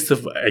means the list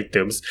of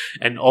items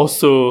and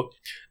also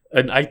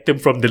an item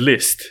from the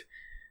list.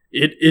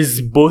 It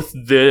is both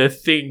the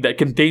thing that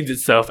contains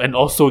itself and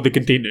also the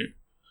container.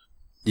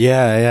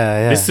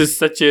 Yeah. This is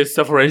such a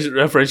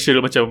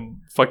self-referential macam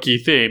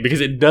fucky thing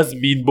because it does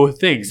mean both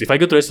things. If I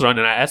go to a restaurant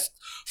and I ask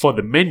for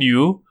the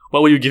menu,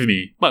 what will you give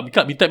me? Mak,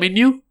 minta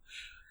menu?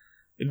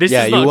 This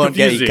is not you won't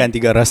confusing. get ikan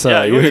tiga rasa.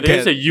 Yeah,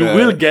 you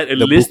will get a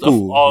list of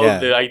all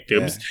the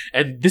items,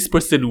 and this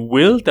person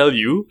will tell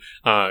you,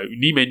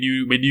 ni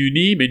menu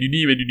ni,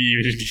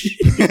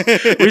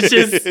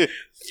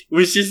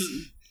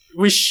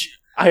 which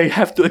I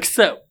have to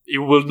accept. It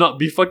will not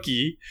be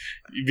fucky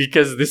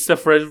because this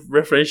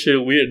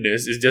self-referential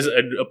weirdness is just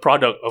a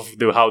product of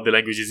how the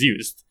language is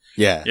used.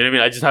 Yeah, you know what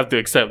I mean. I just have to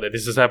accept that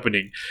this is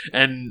happening,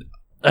 and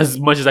as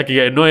much as I can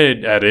get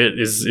annoyed at it,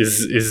 is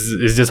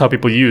just how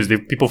people use.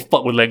 People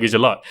fuck with language a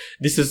lot.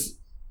 This is,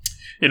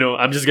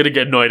 I'm just gonna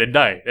get annoyed and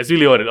die. That's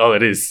really all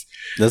it is.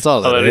 That's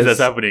all it is.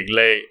 That's happening.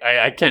 Like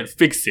I can't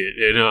fix it.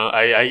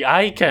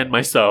 I can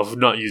myself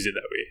not use it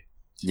that way.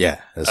 Yeah,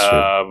 that's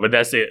true. But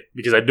that's it,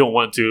 because I don't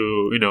want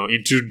to,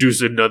 introduce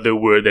another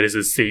word that is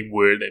the same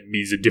word that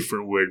means a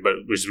different word but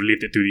was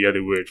related to the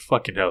other word.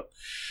 Fucking hell.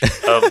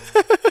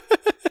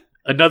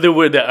 Another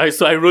word that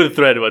I wrote a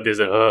thread about this,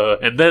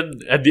 and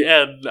then at the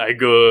end I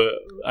go,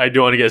 I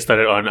don't want to get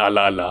started on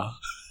ala ala.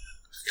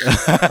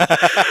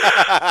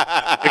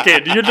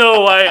 Okay, do you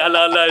know why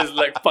ala ala is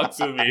like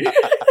fucks with me?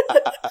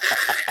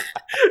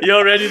 You're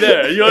already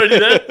there. You're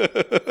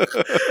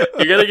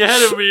getting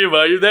ahead of me,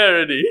 but you're there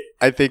already.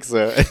 I think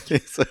so.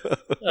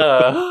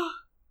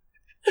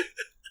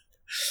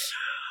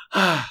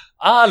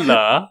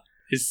 Allah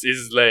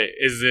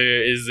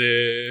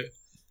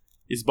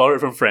is borrowed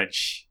from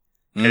French.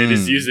 And it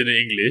is used in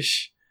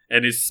English,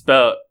 and it's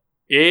spelled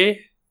A,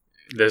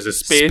 there's a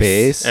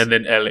space. And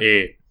then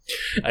L-A.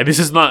 And this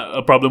is not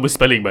a problem with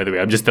spelling, by the way.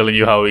 I'm just telling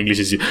you how English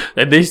is used.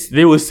 And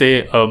they will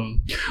say,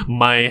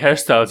 my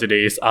hairstyle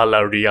today is a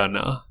la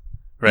Rihanna,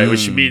 right?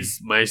 Which means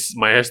my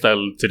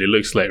hairstyle today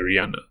looks like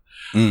Rihanna.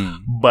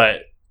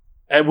 But,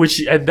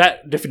 and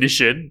that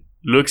definition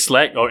looks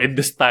like, or in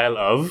the style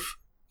of,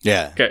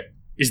 okay,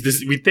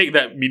 we take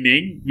that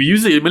meaning, we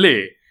use it in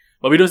Malay,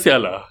 but we don't say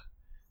Allah.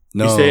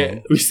 No.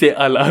 We say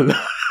ala ala.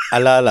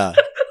 Ala ala.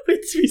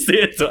 We say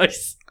it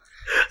twice.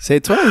 Say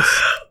it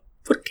twice.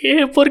 ¿Por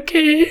qué?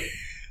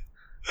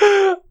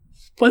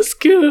 Parce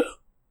que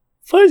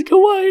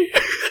why?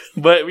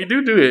 But we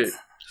do it.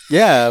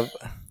 Yeah.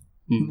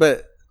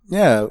 But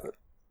yeah,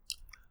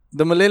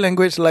 the Malay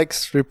language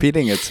likes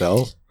repeating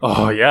itself.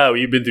 Oh yeah,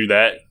 we've been through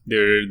that.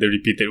 The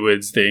repeated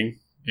words thing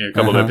a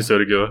couple of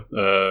episodes ago,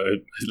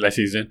 last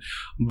season.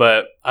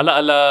 But ala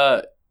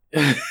ala.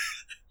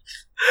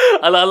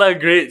 Ala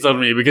grates on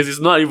me because it's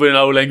not even in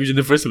our language in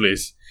the first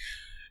place.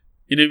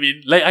 You know what I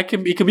mean? Like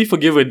it can be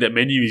forgiven that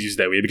menu is used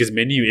that way because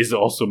menu is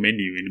also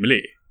menu in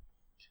Malay.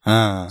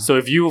 So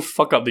if you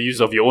fuck up the use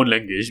of your own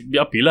language,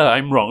 biarlah,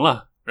 I'm wrong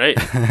lah, right?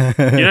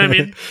 You know what I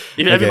mean?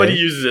 If everybody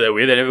uses it that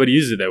way, then everybody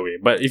uses it that way.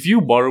 But if you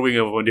borrowing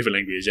of a different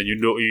language and you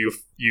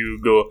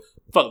go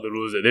fuck the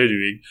rules that they're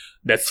doing,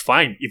 that's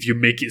fine. If you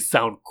make it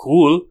sound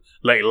cool,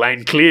 like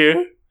line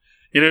clear,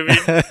 you know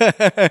what I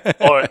mean?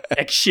 Or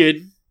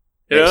action.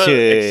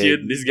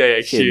 Action. This guy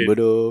action.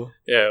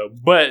 Yeah,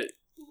 but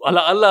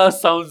ala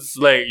sounds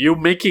like you're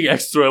making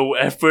extra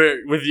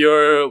effort with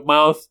your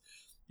mouth.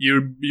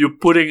 You're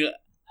putting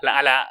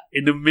ala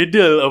in the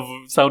middle of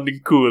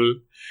sounding cool.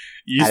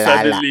 You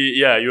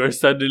are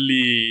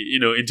suddenly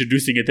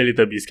introducing a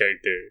Teletubbies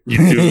character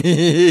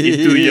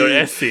into your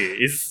essay.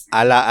 It's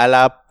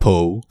ala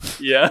po.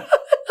 Yeah.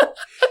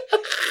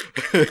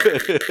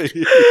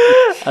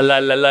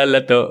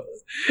 ala to.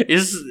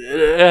 It's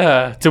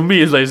to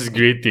me it's like this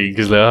great thing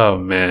because like, oh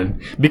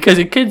man, because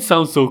it can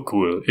sound so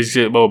cool. It's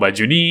like,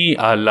 baju ni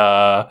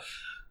ala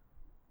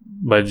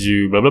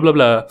baju blah blah blah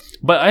blah.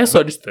 But I also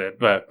understand.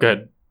 But go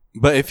ahead.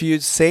 But if you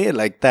say it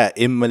like that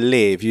in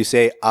Malay, if you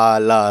say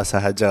ala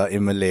sahaja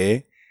in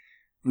Malay,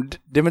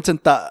 dia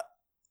macam tak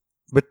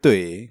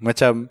betul.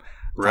 Macam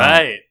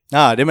right.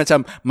 Dia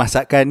macam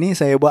masakan ni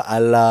saya buat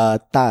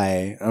ala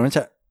Thai.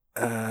 Macam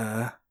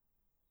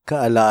ke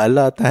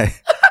ala Thai.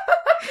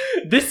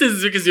 This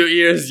is because your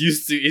ear is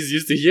used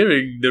to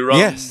hearing the wrong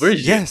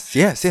version. Yes,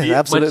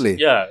 absolutely.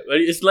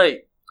 It's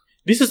like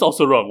this is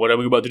also wrong. What I'm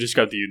about to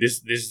describe to you.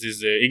 This is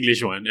the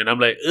English one, and I'm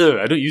like,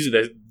 I don't use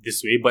it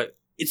this way, but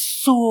it's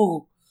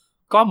so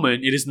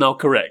common. It is now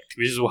correct,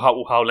 which is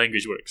how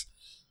language works.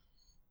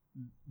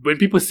 When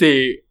people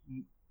say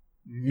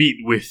meet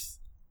with,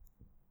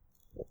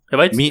 have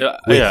I? Meet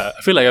with. Yeah,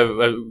 I feel like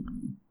I've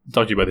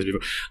talked to you about this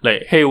before.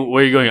 Like, hey,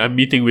 where are you going? I'm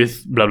meeting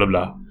with blah blah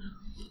blah.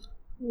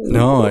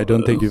 No, I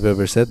don't think you've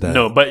ever said that.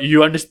 No, but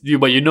you understand.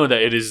 But you know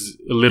that it is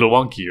a little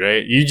wonky,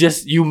 right?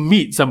 You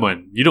meet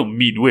someone. You don't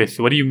meet with.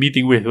 What are you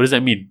meeting with? What does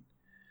that mean?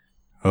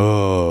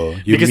 Oh,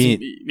 you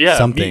meet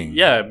something.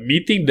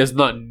 Meeting does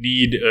not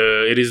need.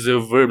 It is a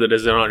verb that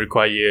does not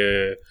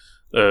require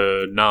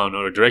a noun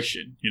or a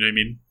direction. You know what I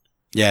mean?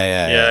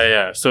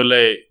 Yeah. So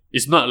like,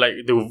 it's not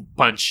like the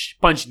punch.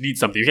 Punch needs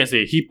something. You can't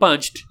say he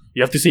punched.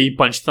 You have to say he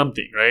punched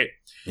something, right?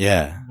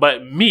 Yeah.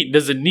 But meat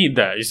doesn't need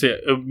that. You say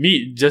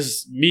meat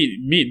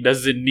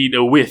doesn't need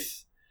a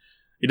with.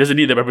 It doesn't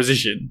need the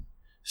preposition.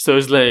 So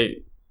it's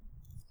like,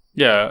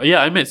 yeah,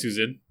 I met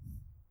Susan.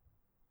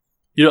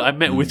 I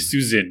met with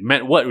Susan.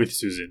 Met what with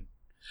Susan?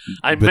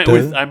 I met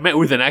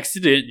with an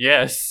accident,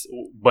 yes.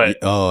 But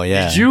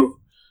did you?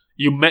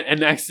 You met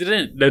an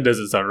accident? That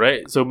doesn't sound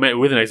right. So met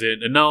with an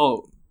accident. And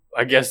now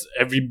I guess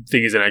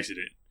everything is an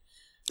accident.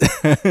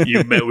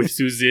 You met with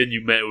Susan,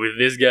 you met with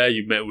this guy,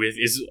 you met with...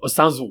 It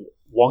sounds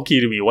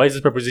wonky to me. Why is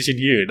this preposition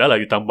here? Dah lah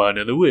you tambah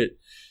another word.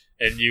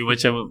 And you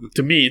macam,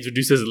 to me,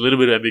 introduces a little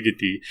bit of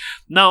ambiguity.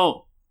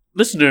 Now,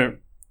 listener,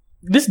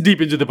 this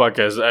deep into the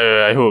podcast,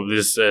 I hope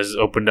this has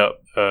opened up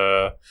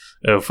a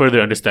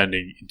further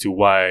understanding into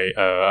why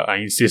I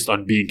insist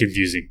on being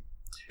confusing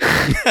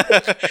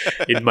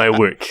in my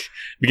work.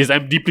 Because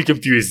I'm deeply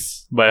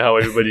confused by how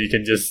everybody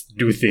can just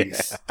do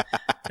things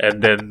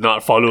and then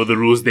not follow the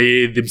rules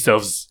they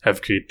themselves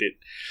have created.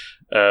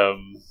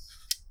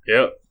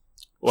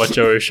 Watch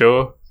our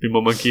show,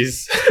 Pinball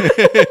Monkeys,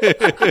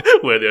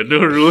 where there are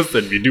no rules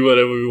and we do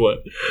whatever we want.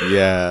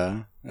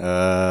 Yeah.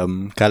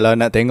 Kalau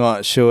nak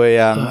tengok show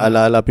yang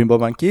ala-ala Pinball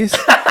Monkeys,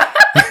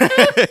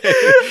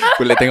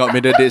 boleh tengok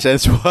Middle Ditch and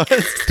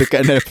Swans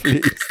dekat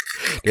Netflix.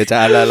 Dia macam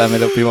ala-ala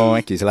Pinball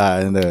Monkeys lah.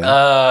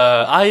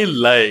 I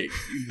like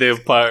the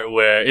part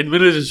where in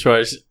Middle Ditch and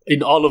Swans, in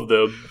all of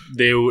them,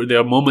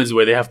 there are moments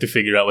where they have to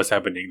figure out what's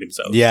happening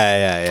themselves.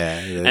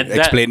 Yeah. And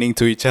explaining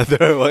to each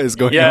other what is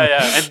going on.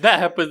 Yeah. And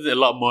that happens a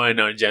lot more in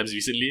our jams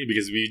recently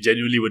because we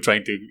genuinely were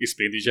trying to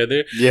explain to each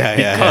other.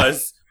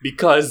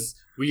 Because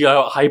we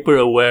are hyper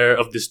aware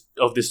of this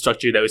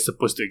structure that is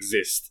supposed to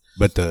exist.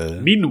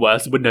 Betul. Meanwhile,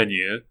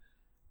 sebenarnya,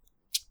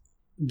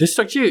 the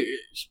structure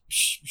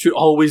should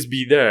always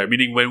be there.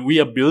 Meaning, when we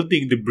are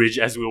building the bridge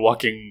as we're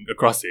walking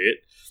across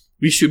it,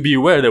 we should be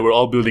aware that we're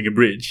all building a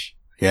bridge.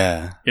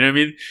 Yeah. You know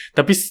what I mean?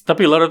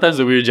 Tapi a lot of times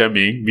when we're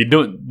jamming, we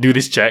don't do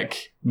this check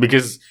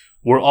because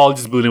we're all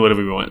just building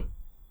whatever we want.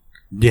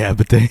 Yeah,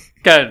 betul.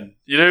 Kan?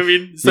 You know what I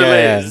mean?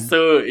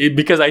 So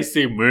because I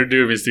say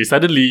murder mystery,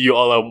 suddenly you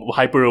all are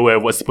hyper aware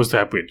of what's supposed to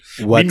happen.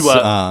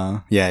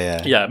 Meanwhile,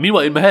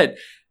 meanwhile, in my head,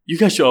 you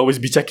guys should always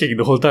be checking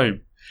the whole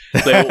time.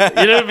 Like,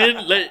 you know what I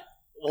mean? Like,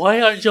 why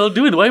aren't y'all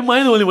doing it? Why am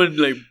I the only one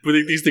like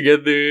putting things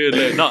together?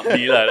 Like, not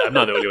me, I'm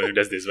not the only one who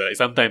does this, but like,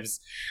 sometimes,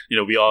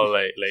 we all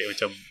like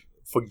macam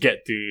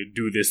forget to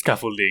do the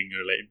scaffolding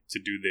or like to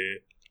do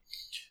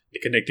the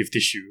connective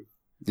tissue.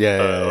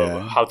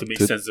 How to make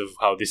sense of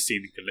how this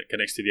scene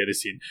connects to the other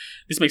scene.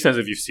 This makes sense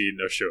if you've seen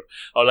our show,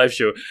 our live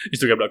show,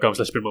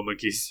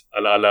 Instagram.com/PinballMonkeys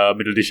ala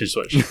Middle Ditch and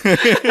Swatch.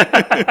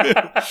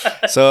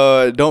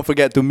 So don't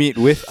forget to meet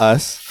with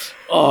us.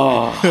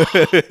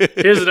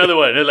 Here's another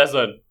one. The last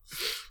one.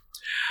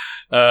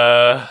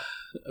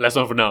 Last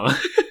one for now.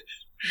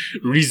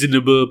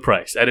 Reasonable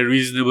price. At a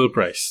reasonable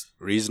price.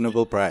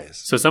 Reasonable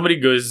price. So somebody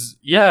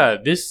goes,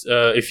 this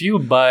if you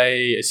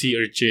buy a sea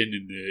urchin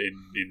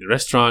in the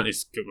restaurant,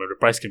 the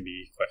price can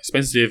be quite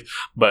expensive,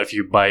 but if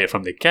you buy it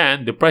from the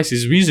can, the price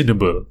is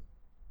reasonable.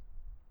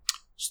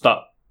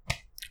 Stop.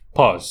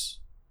 Pause.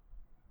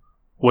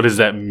 What does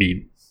that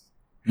mean?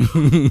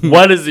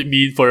 What does it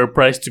mean for a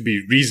price to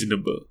be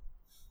reasonable?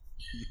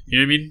 You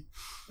know what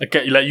I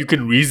mean? Like you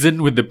can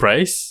reason with the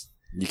price.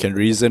 You can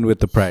reason with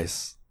the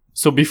price.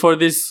 So before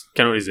this,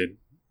 cannot reason.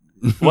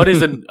 What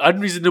is an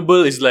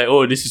unreasonable is like,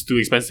 this is too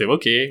expensive.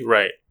 Okay,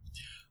 right.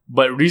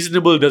 But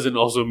reasonable doesn't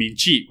also mean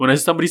cheap. When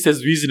somebody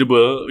says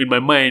reasonable, in my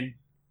mind,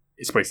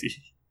 it's pricey.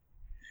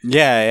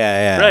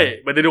 Yeah.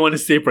 Right, but they don't want to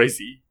say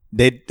pricey.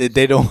 They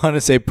don't want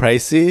to say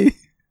pricey.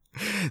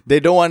 They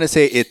don't want to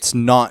say it's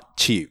not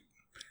cheap.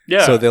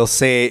 Yeah. So they'll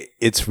say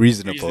it's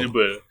reasonable.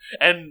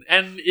 And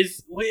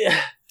it's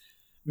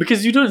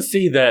because you don't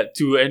say that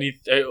to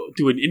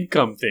to an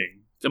income thing.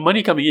 The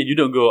money coming in, you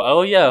don't go,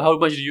 how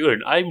much do you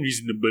earn? I'm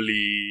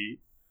reasonably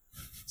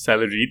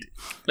salaried.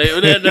 Like,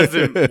 that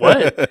doesn't,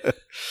 what?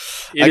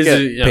 I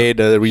get paid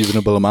a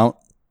reasonable amount.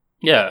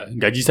 Yeah,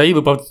 gaji saya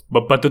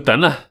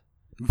berpatutan lah.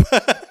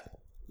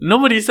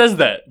 Nobody says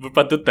that.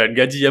 Berpatutan,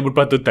 gaji yang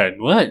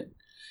berpatutan. What?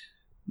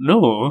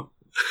 No.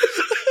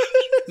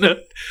 No.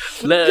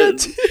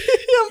 Gaji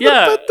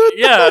yang berpatutan.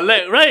 Yeah,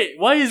 like, right.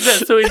 Why is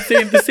that so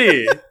insane to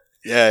say?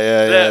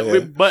 Yeah.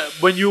 But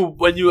when you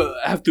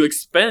have to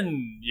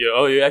expend,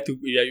 you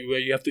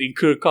have to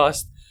incur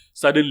cost.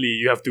 Suddenly,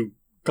 you have to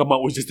come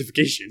up with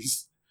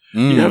justifications.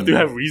 You have to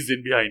have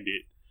reason behind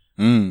it.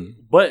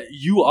 But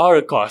you are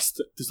a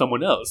cost to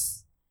someone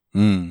else.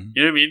 You know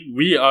what I mean?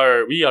 We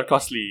are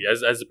costly.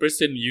 As a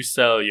person, you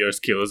sell your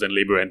skills and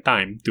labor and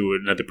time to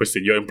another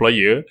person. Your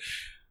employer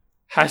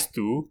has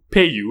to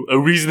pay you a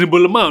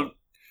reasonable amount.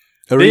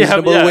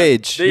 Reasonable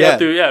wage. They have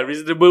to,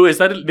 reasonable wage.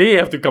 They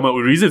have to come up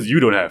with reasons you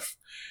don't have.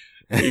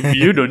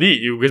 You don't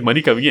need, because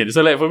money coming in.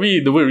 So like for me,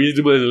 the word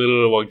reasonable is a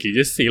little wonky.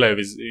 Just say like if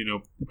it's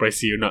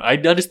pricey or not. I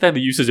understand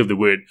the usage of the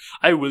word.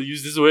 I will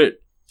use this word,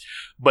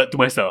 but to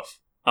myself,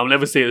 I'll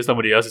never say it to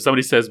somebody else. If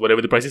somebody says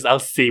whatever the price is, I'll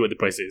say what the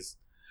price is.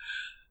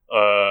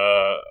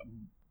 The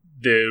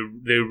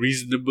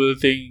reasonable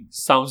thing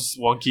sounds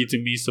wonky to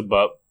me,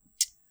 sebab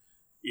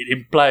it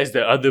implies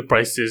that other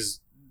prices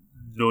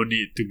no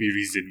need to be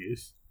reasoned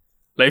with.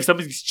 Like if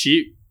something's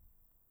cheap,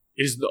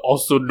 it's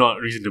also not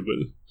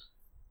reasonable.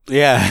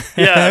 Yeah.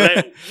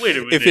 Like wait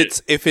a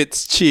minute. If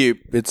it's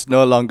cheap, it's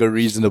no longer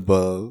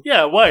reasonable.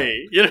 Yeah,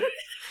 why?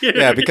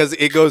 Yeah, because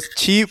it goes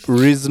cheap,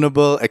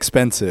 reasonable,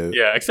 expensive.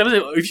 Yeah,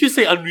 expensive. If you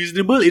say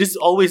unreasonable, it is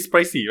always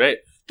pricey, right?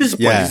 This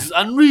price is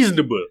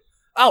unreasonable,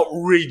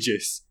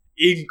 outrageous,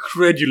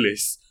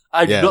 incredulous.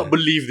 I do not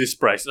believe this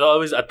price. It's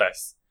always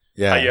atas.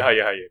 Yeah.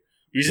 Higher.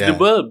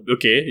 Reasonable,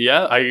 okay,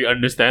 yeah, I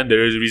understand.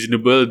 There is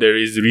reasonable, there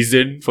is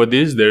reason for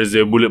this, there is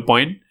a bullet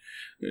point,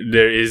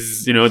 there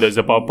is, there's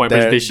a PowerPoint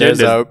presentation,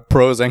 there's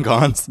pros and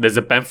cons, there's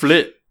a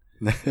pamphlet,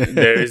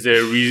 there is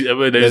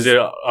an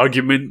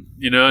argument,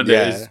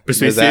 there is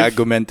persuasive. There's an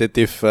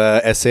argumentative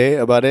essay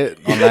about it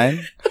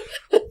online.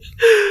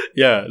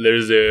 Yeah,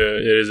 there's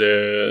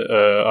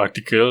a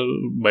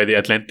article by The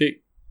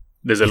Atlantic.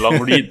 There's a long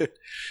read.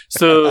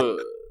 So,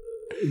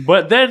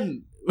 but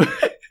then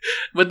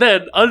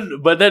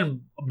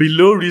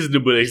below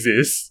reasonable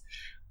exists,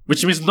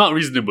 which means not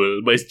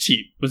reasonable, but it's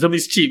cheap. When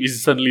something's cheap,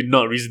 it's suddenly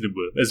not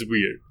reasonable. That's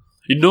weird.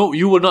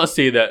 You will not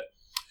say that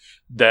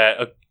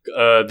the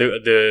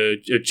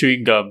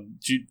chewing gum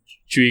 50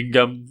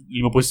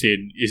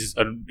 sen is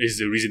a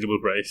reasonable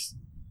price.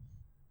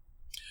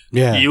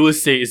 Yeah, you will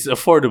say it's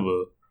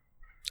affordable.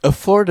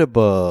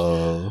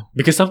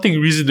 Because something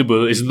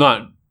reasonable is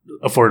not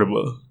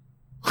affordable.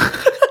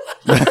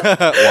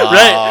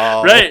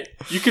 Wow. Right.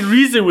 You can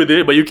reason with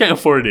it, but you can't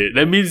afford it.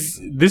 That means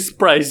this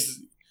price,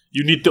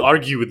 you need to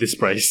argue with this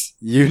price.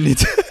 You need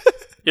to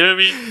you know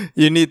what I mean?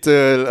 You need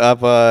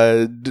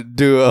to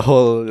do a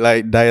whole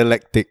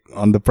dialectic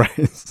on the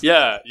price.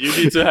 Yeah, you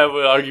need to have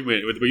an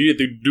argument, but you need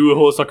to do a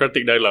whole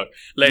Socratic dialogue.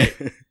 Like,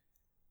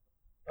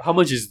 how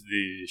much is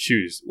the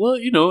shoes? Well,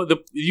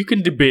 you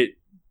can debate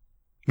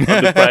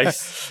on the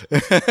price.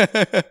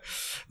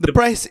 The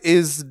price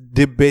is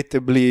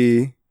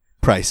debatably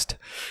priced.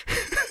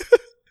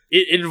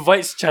 It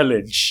invites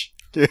challenge.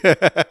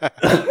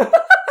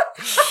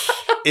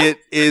 It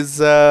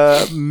is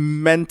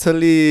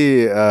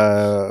mentally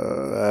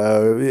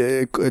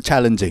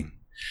challenging.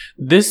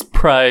 This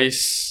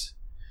price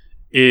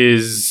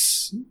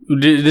has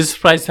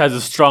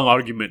a strong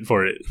argument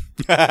for it.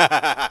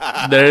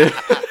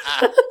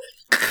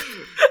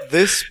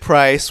 This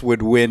price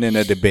would win in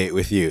a debate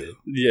with you.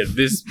 Yeah,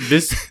 this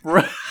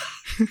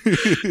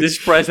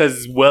price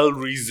has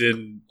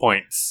well-reasoned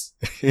points.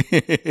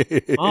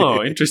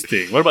 Oh,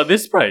 interesting. What about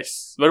this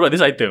price? What about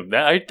this item?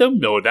 That item?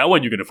 No, that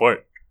one you can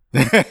afford.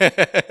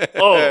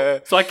 Oh,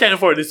 so I can't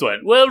afford this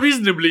one. Well,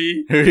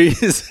 reasonably.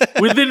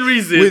 Within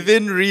reason.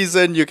 Within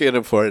reason, you can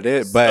afford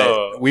it.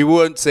 But we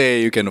won't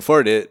say you can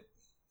afford it.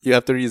 You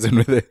have to reason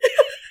with it.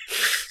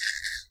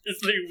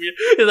 It's like weird.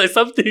 It's like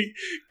something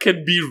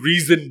can be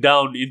reasoned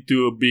down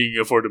into being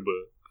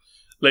affordable.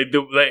 What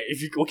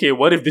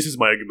if this is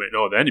my argument?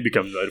 No, then it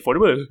becomes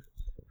unaffordable.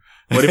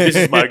 What if this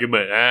is my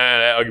argument?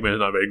 That argument is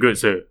not very good,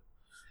 sir.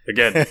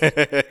 Again,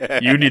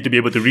 you need to be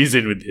able to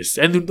reason with this.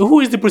 And who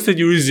is the person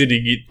you're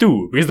reasoning it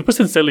to? Because the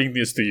person selling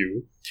this to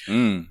you,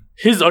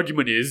 his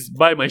argument is,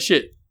 buy my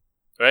shit.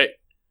 Right?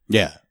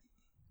 Yeah.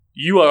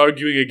 You are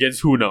arguing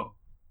against who now?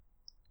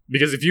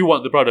 Because if you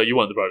want the product, you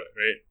want the product,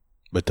 right?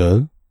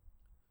 Betul.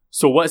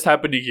 So what's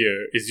happening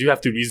here is you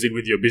have to reason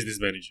with your business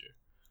manager.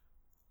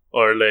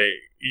 Or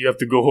you have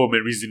to go home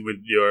and reason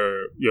with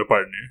your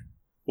partner.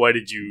 Why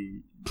did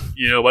you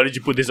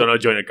put this on our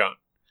joint account?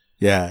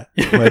 Yeah.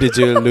 Why did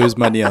you lose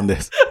money on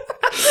this?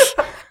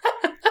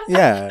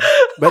 Yeah.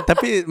 But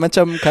tapi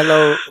macam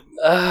kalau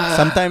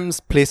sometimes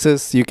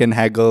places you can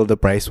haggle the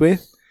price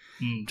with.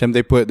 Macam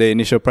they put the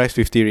initial price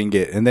 50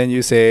 ringgit and then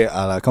you say,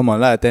 "Alah, come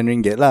on lah, 10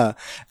 ringgit lah."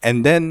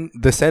 And then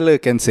the seller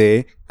can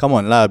say, "Come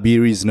on lah, be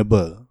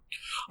reasonable."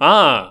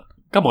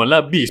 Come on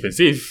lah, be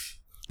expensive.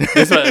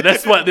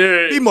 That's what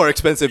they're... Be more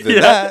expensive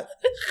than that.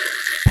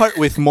 Part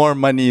with more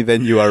money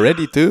than you are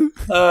ready to.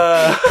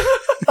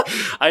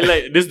 I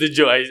like this is the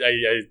joke I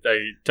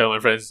tell my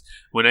friends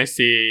when I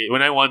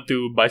want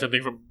to buy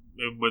something from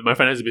when my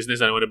friend has a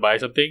business and I want to buy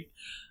something,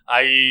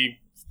 I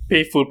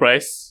pay full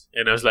price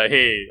and I was like,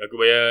 hey, aku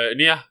bayar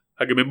ni lah,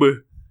 harga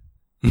member.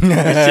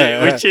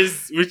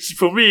 which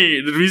for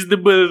me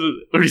reasonable.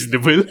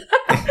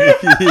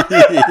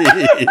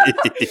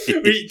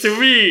 To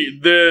me,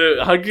 the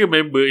Hugger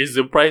member is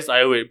the price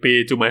I would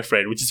pay to my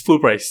friend, which is full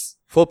price.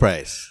 Full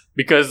price.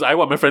 Because I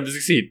want my friend to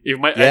succeed.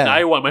 And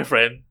I want my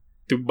friend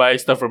to buy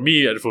stuff from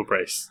me at full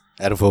price.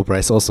 At a full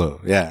price also,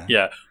 yeah.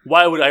 Yeah.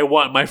 Why would I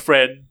want my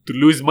friend to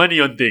lose money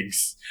on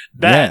things?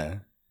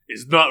 That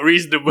is not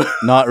reasonable.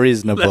 Not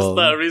reasonable. That's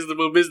not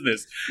reasonable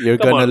business. You're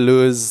going to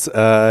lose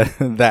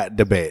that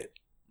debate.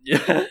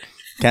 Yeah.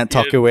 Can't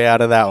talk your way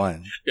out of that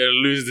one. You're going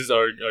to lose this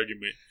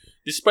argument.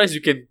 This price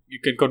you can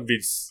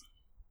convince.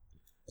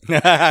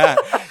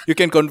 You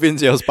can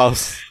convince your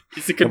spouse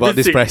about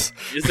this price.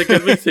 It's a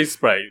convincing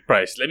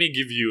price. Let me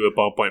give you a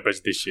PowerPoint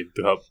presentation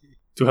to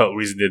help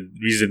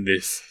reason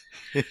this.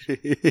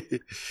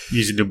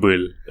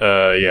 Reasonable.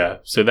 Yeah.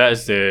 So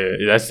that's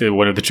the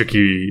one of the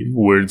tricky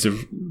words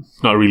of,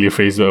 not really a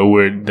phrase, but a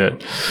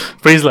word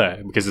phrase lah,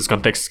 because it's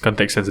context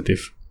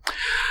sensitive.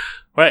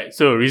 Right.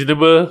 So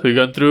reasonable. We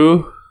gone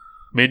through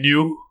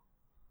menu.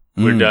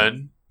 We're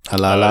done.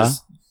 Halala.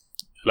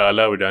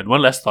 We're done.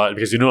 One last thought,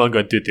 because you're no longer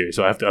on Twitter,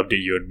 so I have to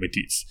update you on my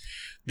tweets.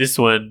 This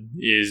one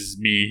is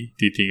me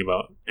tweeting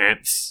about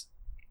ants.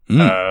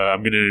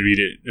 I'm gonna read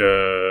it.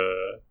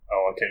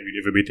 I can't read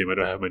it verbatim. I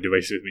don't have my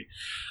device with me.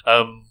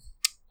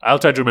 I'll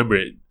try to remember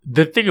it.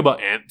 The thing about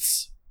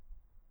ants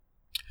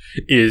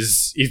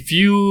is, if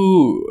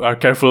you are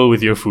careful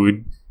with your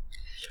food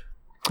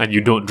and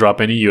you don't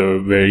drop any, you're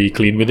very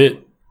clean with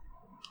it,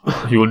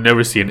 you will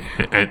never see an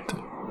ant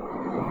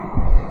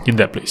in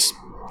that place.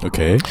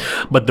 Okay.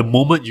 But the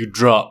moment you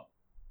drop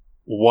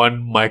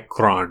 1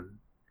 micron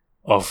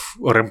of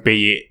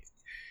rempeyek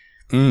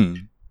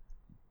and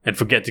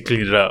forget to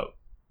clean it up,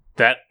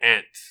 that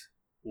ant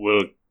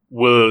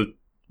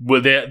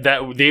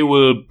they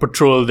will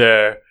patrol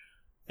there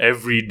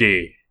every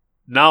day.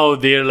 Now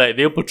they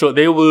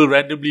will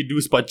randomly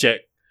do spot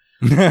check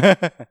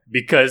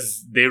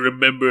because they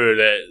remember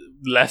that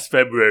last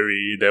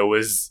February there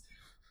was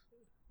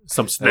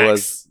some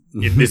snacks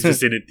in this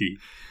vicinity.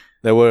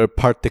 There were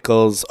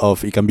particles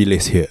of ikan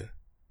bilis here.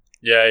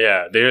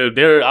 Yeah.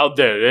 They're out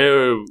there.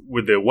 They're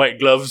with their white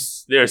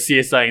gloves. They're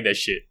CSIing that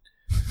shit.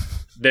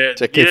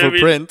 Checking for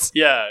prints.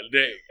 Yeah.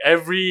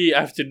 Every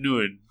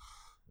afternoon,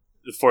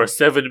 for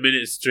 7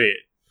 minutes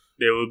straight,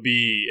 there will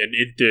be an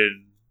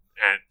intern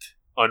ant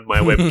on my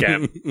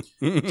webcam,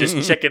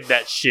 just checking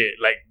that shit,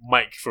 like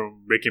Mike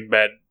from Breaking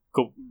Bad,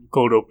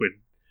 Cold Open.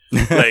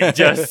 Like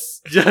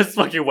just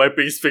fucking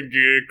wiping his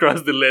finger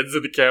across the lens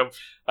of the cam.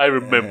 I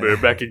remember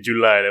back in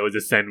July there was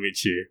a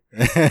sandwich here.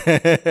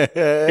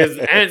 Because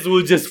ants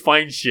will just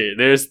find shit.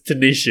 They're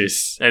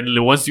tenacious,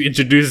 and once you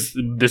introduce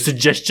the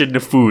suggestion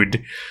of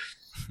food,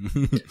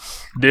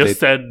 they'll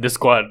send the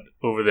squad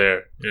over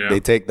there. You know? They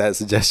take that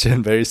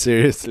suggestion very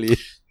seriously.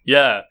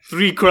 Yeah,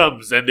 3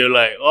 crumbs, and they're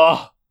like,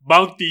 "Oh,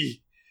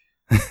 bounty!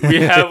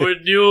 We have a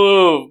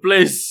new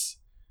place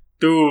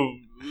to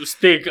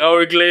stake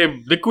our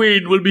claim. The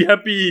queen will be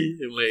happy."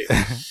 I'm like,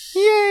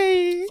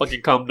 yay!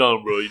 Fucking calm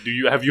down, bro.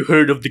 Have you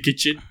heard of the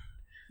kitchen?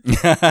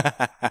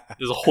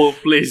 There's a whole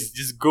place.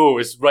 Just go.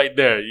 It's right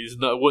there. It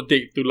won't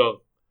take too long.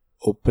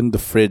 Open the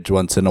fridge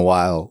once in a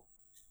while.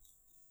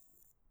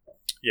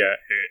 Yeah,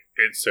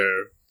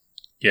 answer.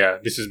 Yeah,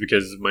 this is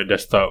because of my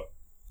desktop.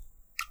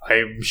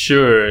 I'm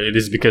sure it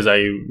is because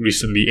I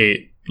recently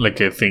ate like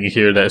a thing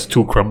here that's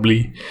too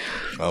crumbly.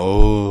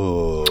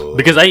 Oh.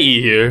 Because I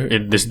eat here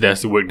in this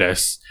desk, work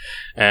desk,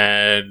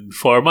 and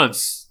for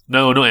months,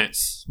 no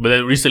ants. But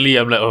then recently,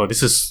 I'm like, oh,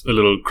 this is a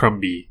little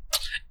crumby.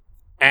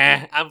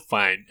 I'm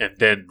fine. And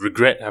then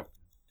regret happened.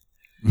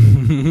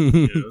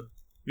 You know?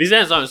 These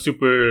ants aren't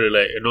super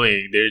like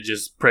annoying. They're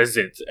just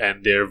present,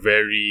 and they're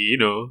very,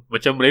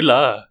 macam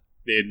rela.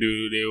 They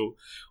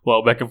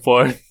walk back and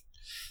forth.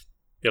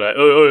 They're like,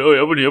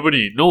 oi, apa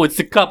ni? No, it's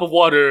a cup of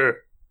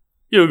water.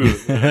 Yogo.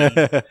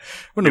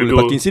 Mana boleh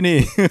parking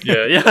sini?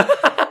 Yeah.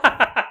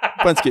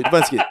 Depan sikit.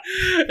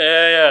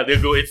 Yeah.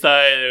 They'll go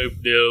inside.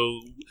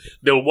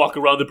 They'll walk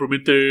around the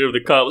perimeter of the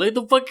cup. Like,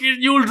 the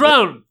fucking, you'll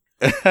drown.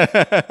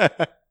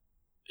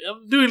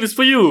 I'm doing this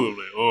for you. I'm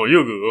like, oh,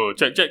 Yogo. Oh,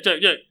 check.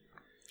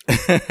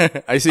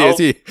 I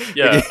see.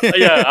 Yeah.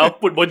 Yeah. I'll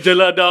put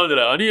Bonjela down.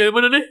 They're like, ni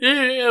mana ni?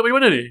 Bagi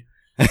mana ni?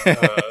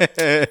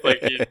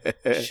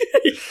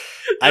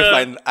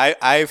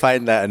 I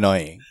find that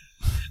annoying.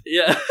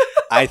 Yeah.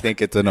 I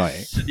think it's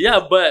annoying.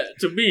 Yeah, but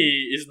to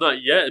me, it's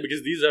not yet,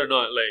 because these are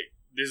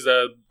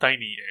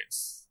tiny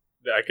ants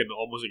that I can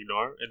almost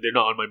ignore, and they're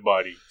not on my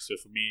body. So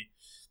for me,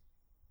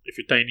 if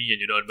you're tiny and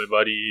you're not on my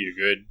body, you're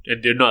good.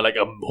 And they're not like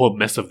a whole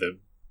mess of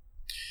them.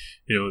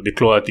 They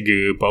keluar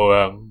 3-4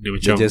 orang. They're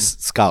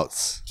just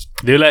scouts.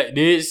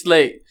 It's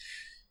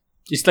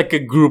like a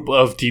group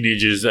of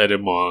teenagers at a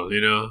mall.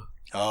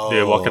 Oh.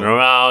 They're walking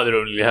around. They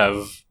don't really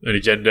have an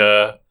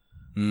agenda.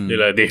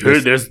 They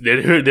heard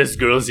there's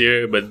girls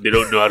here, but they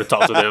don't know how to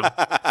talk to them.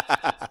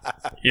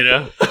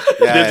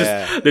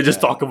 They just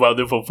talk about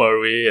them from far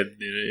away and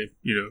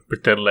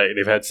pretend like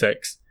they've had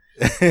sex.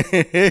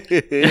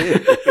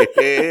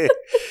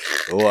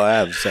 Oh, I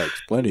have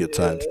sex plenty of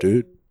times,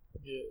 dude.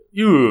 Yeah.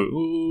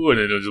 you, and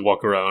then they'll just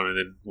walk around, and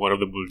then one of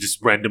them will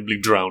just randomly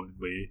drown in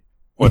my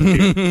water.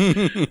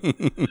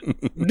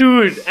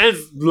 Dude, and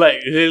like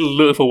they'll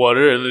look for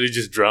water and then they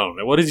just drown.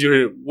 Like, what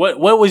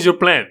was your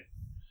plan?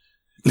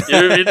 You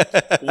know what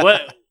I mean?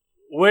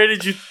 Where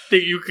did you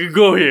think you could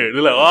go here?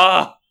 They're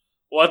like,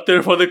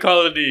 water for the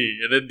colony,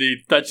 and then they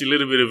touch a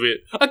little bit of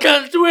it. I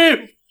can't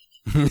swim.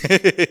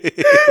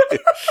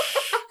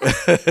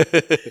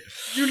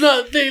 You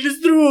not think this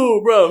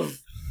through, bro.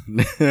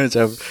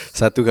 Macam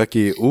satu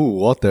kaki,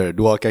 water.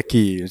 Dua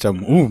kaki, macam,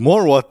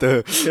 more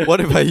water.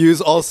 What if I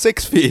use all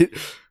 6 feet?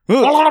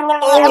 You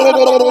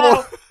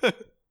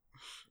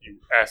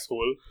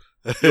asshole.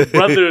 Your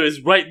brother is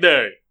right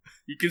there.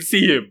 You can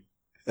see him.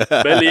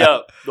 Belly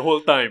up the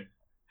whole time.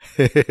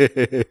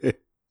 Fucking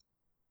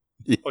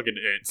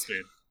ants,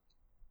 man.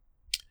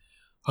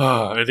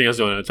 Anything else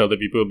you want to tell the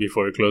people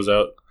before we close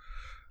out?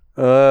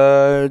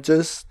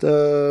 Just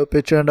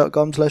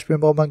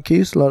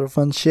patreon.com/pinballmonkeys. A lot of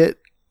fun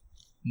shit.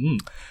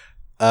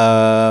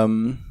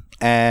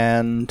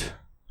 And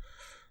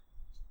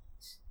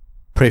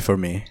pray for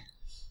me.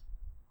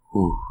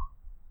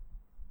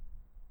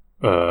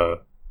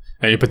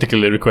 Any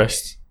particular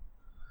requests?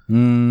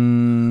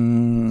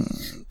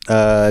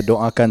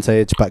 Doakan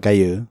saya cepat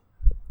kaya.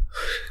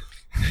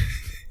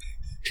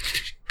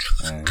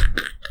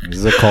 This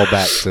is a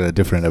callback to a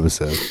different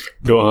episode.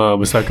 Doa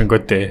besarkan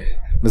kote.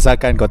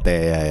 Besarkan kote,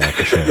 yeah,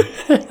 for sure.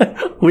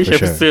 Which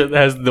episode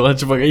has doa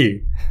cepat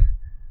kaya?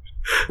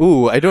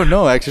 I don't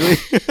know actually.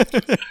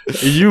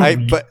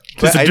 But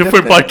it's a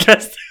different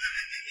podcast.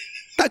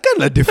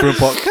 Takkanlah different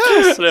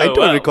podcast. No, I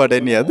don't record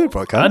any other I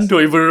podcast.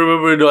 don't even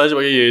remember doa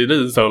cepat kaya. It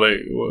doesn't sound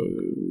like.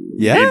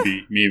 Yeah?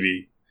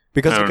 Maybe.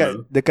 Because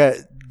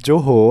dekat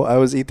Johor, I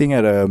was eating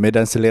at a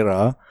Medan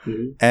Selera,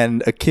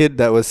 and a kid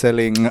that was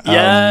selling. There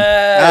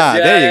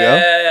you go.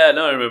 Yeah.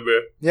 Now I remember.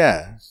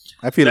 Yeah,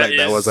 I feel That like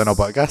that was on a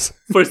podcast.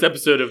 First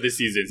episode of this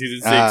season,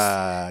 season 6.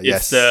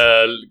 Yes. It's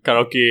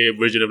karaoke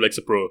version of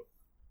Lexa Pro.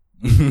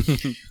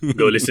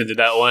 Go listen to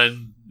that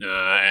one,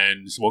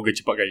 and semoga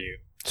cepat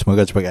kaya.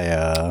 Semoga cepat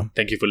kaya.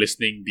 Thank you for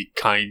listening. Be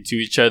kind to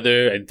each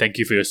other, and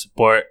thank you for your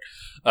support.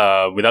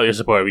 Without your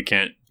support, we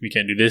can't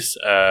do this.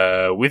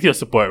 With your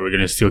support, we're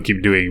gonna still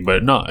keep doing,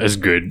 but not as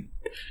good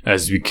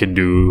as we can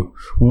do.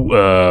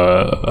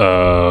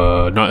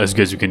 Not as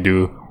good as we can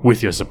do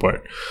with your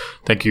support.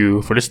 Thank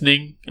you for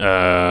listening.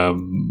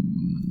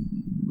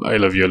 I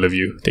love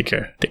you. Take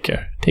care.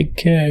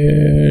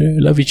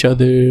 Love each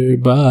other.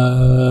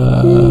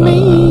 Bye.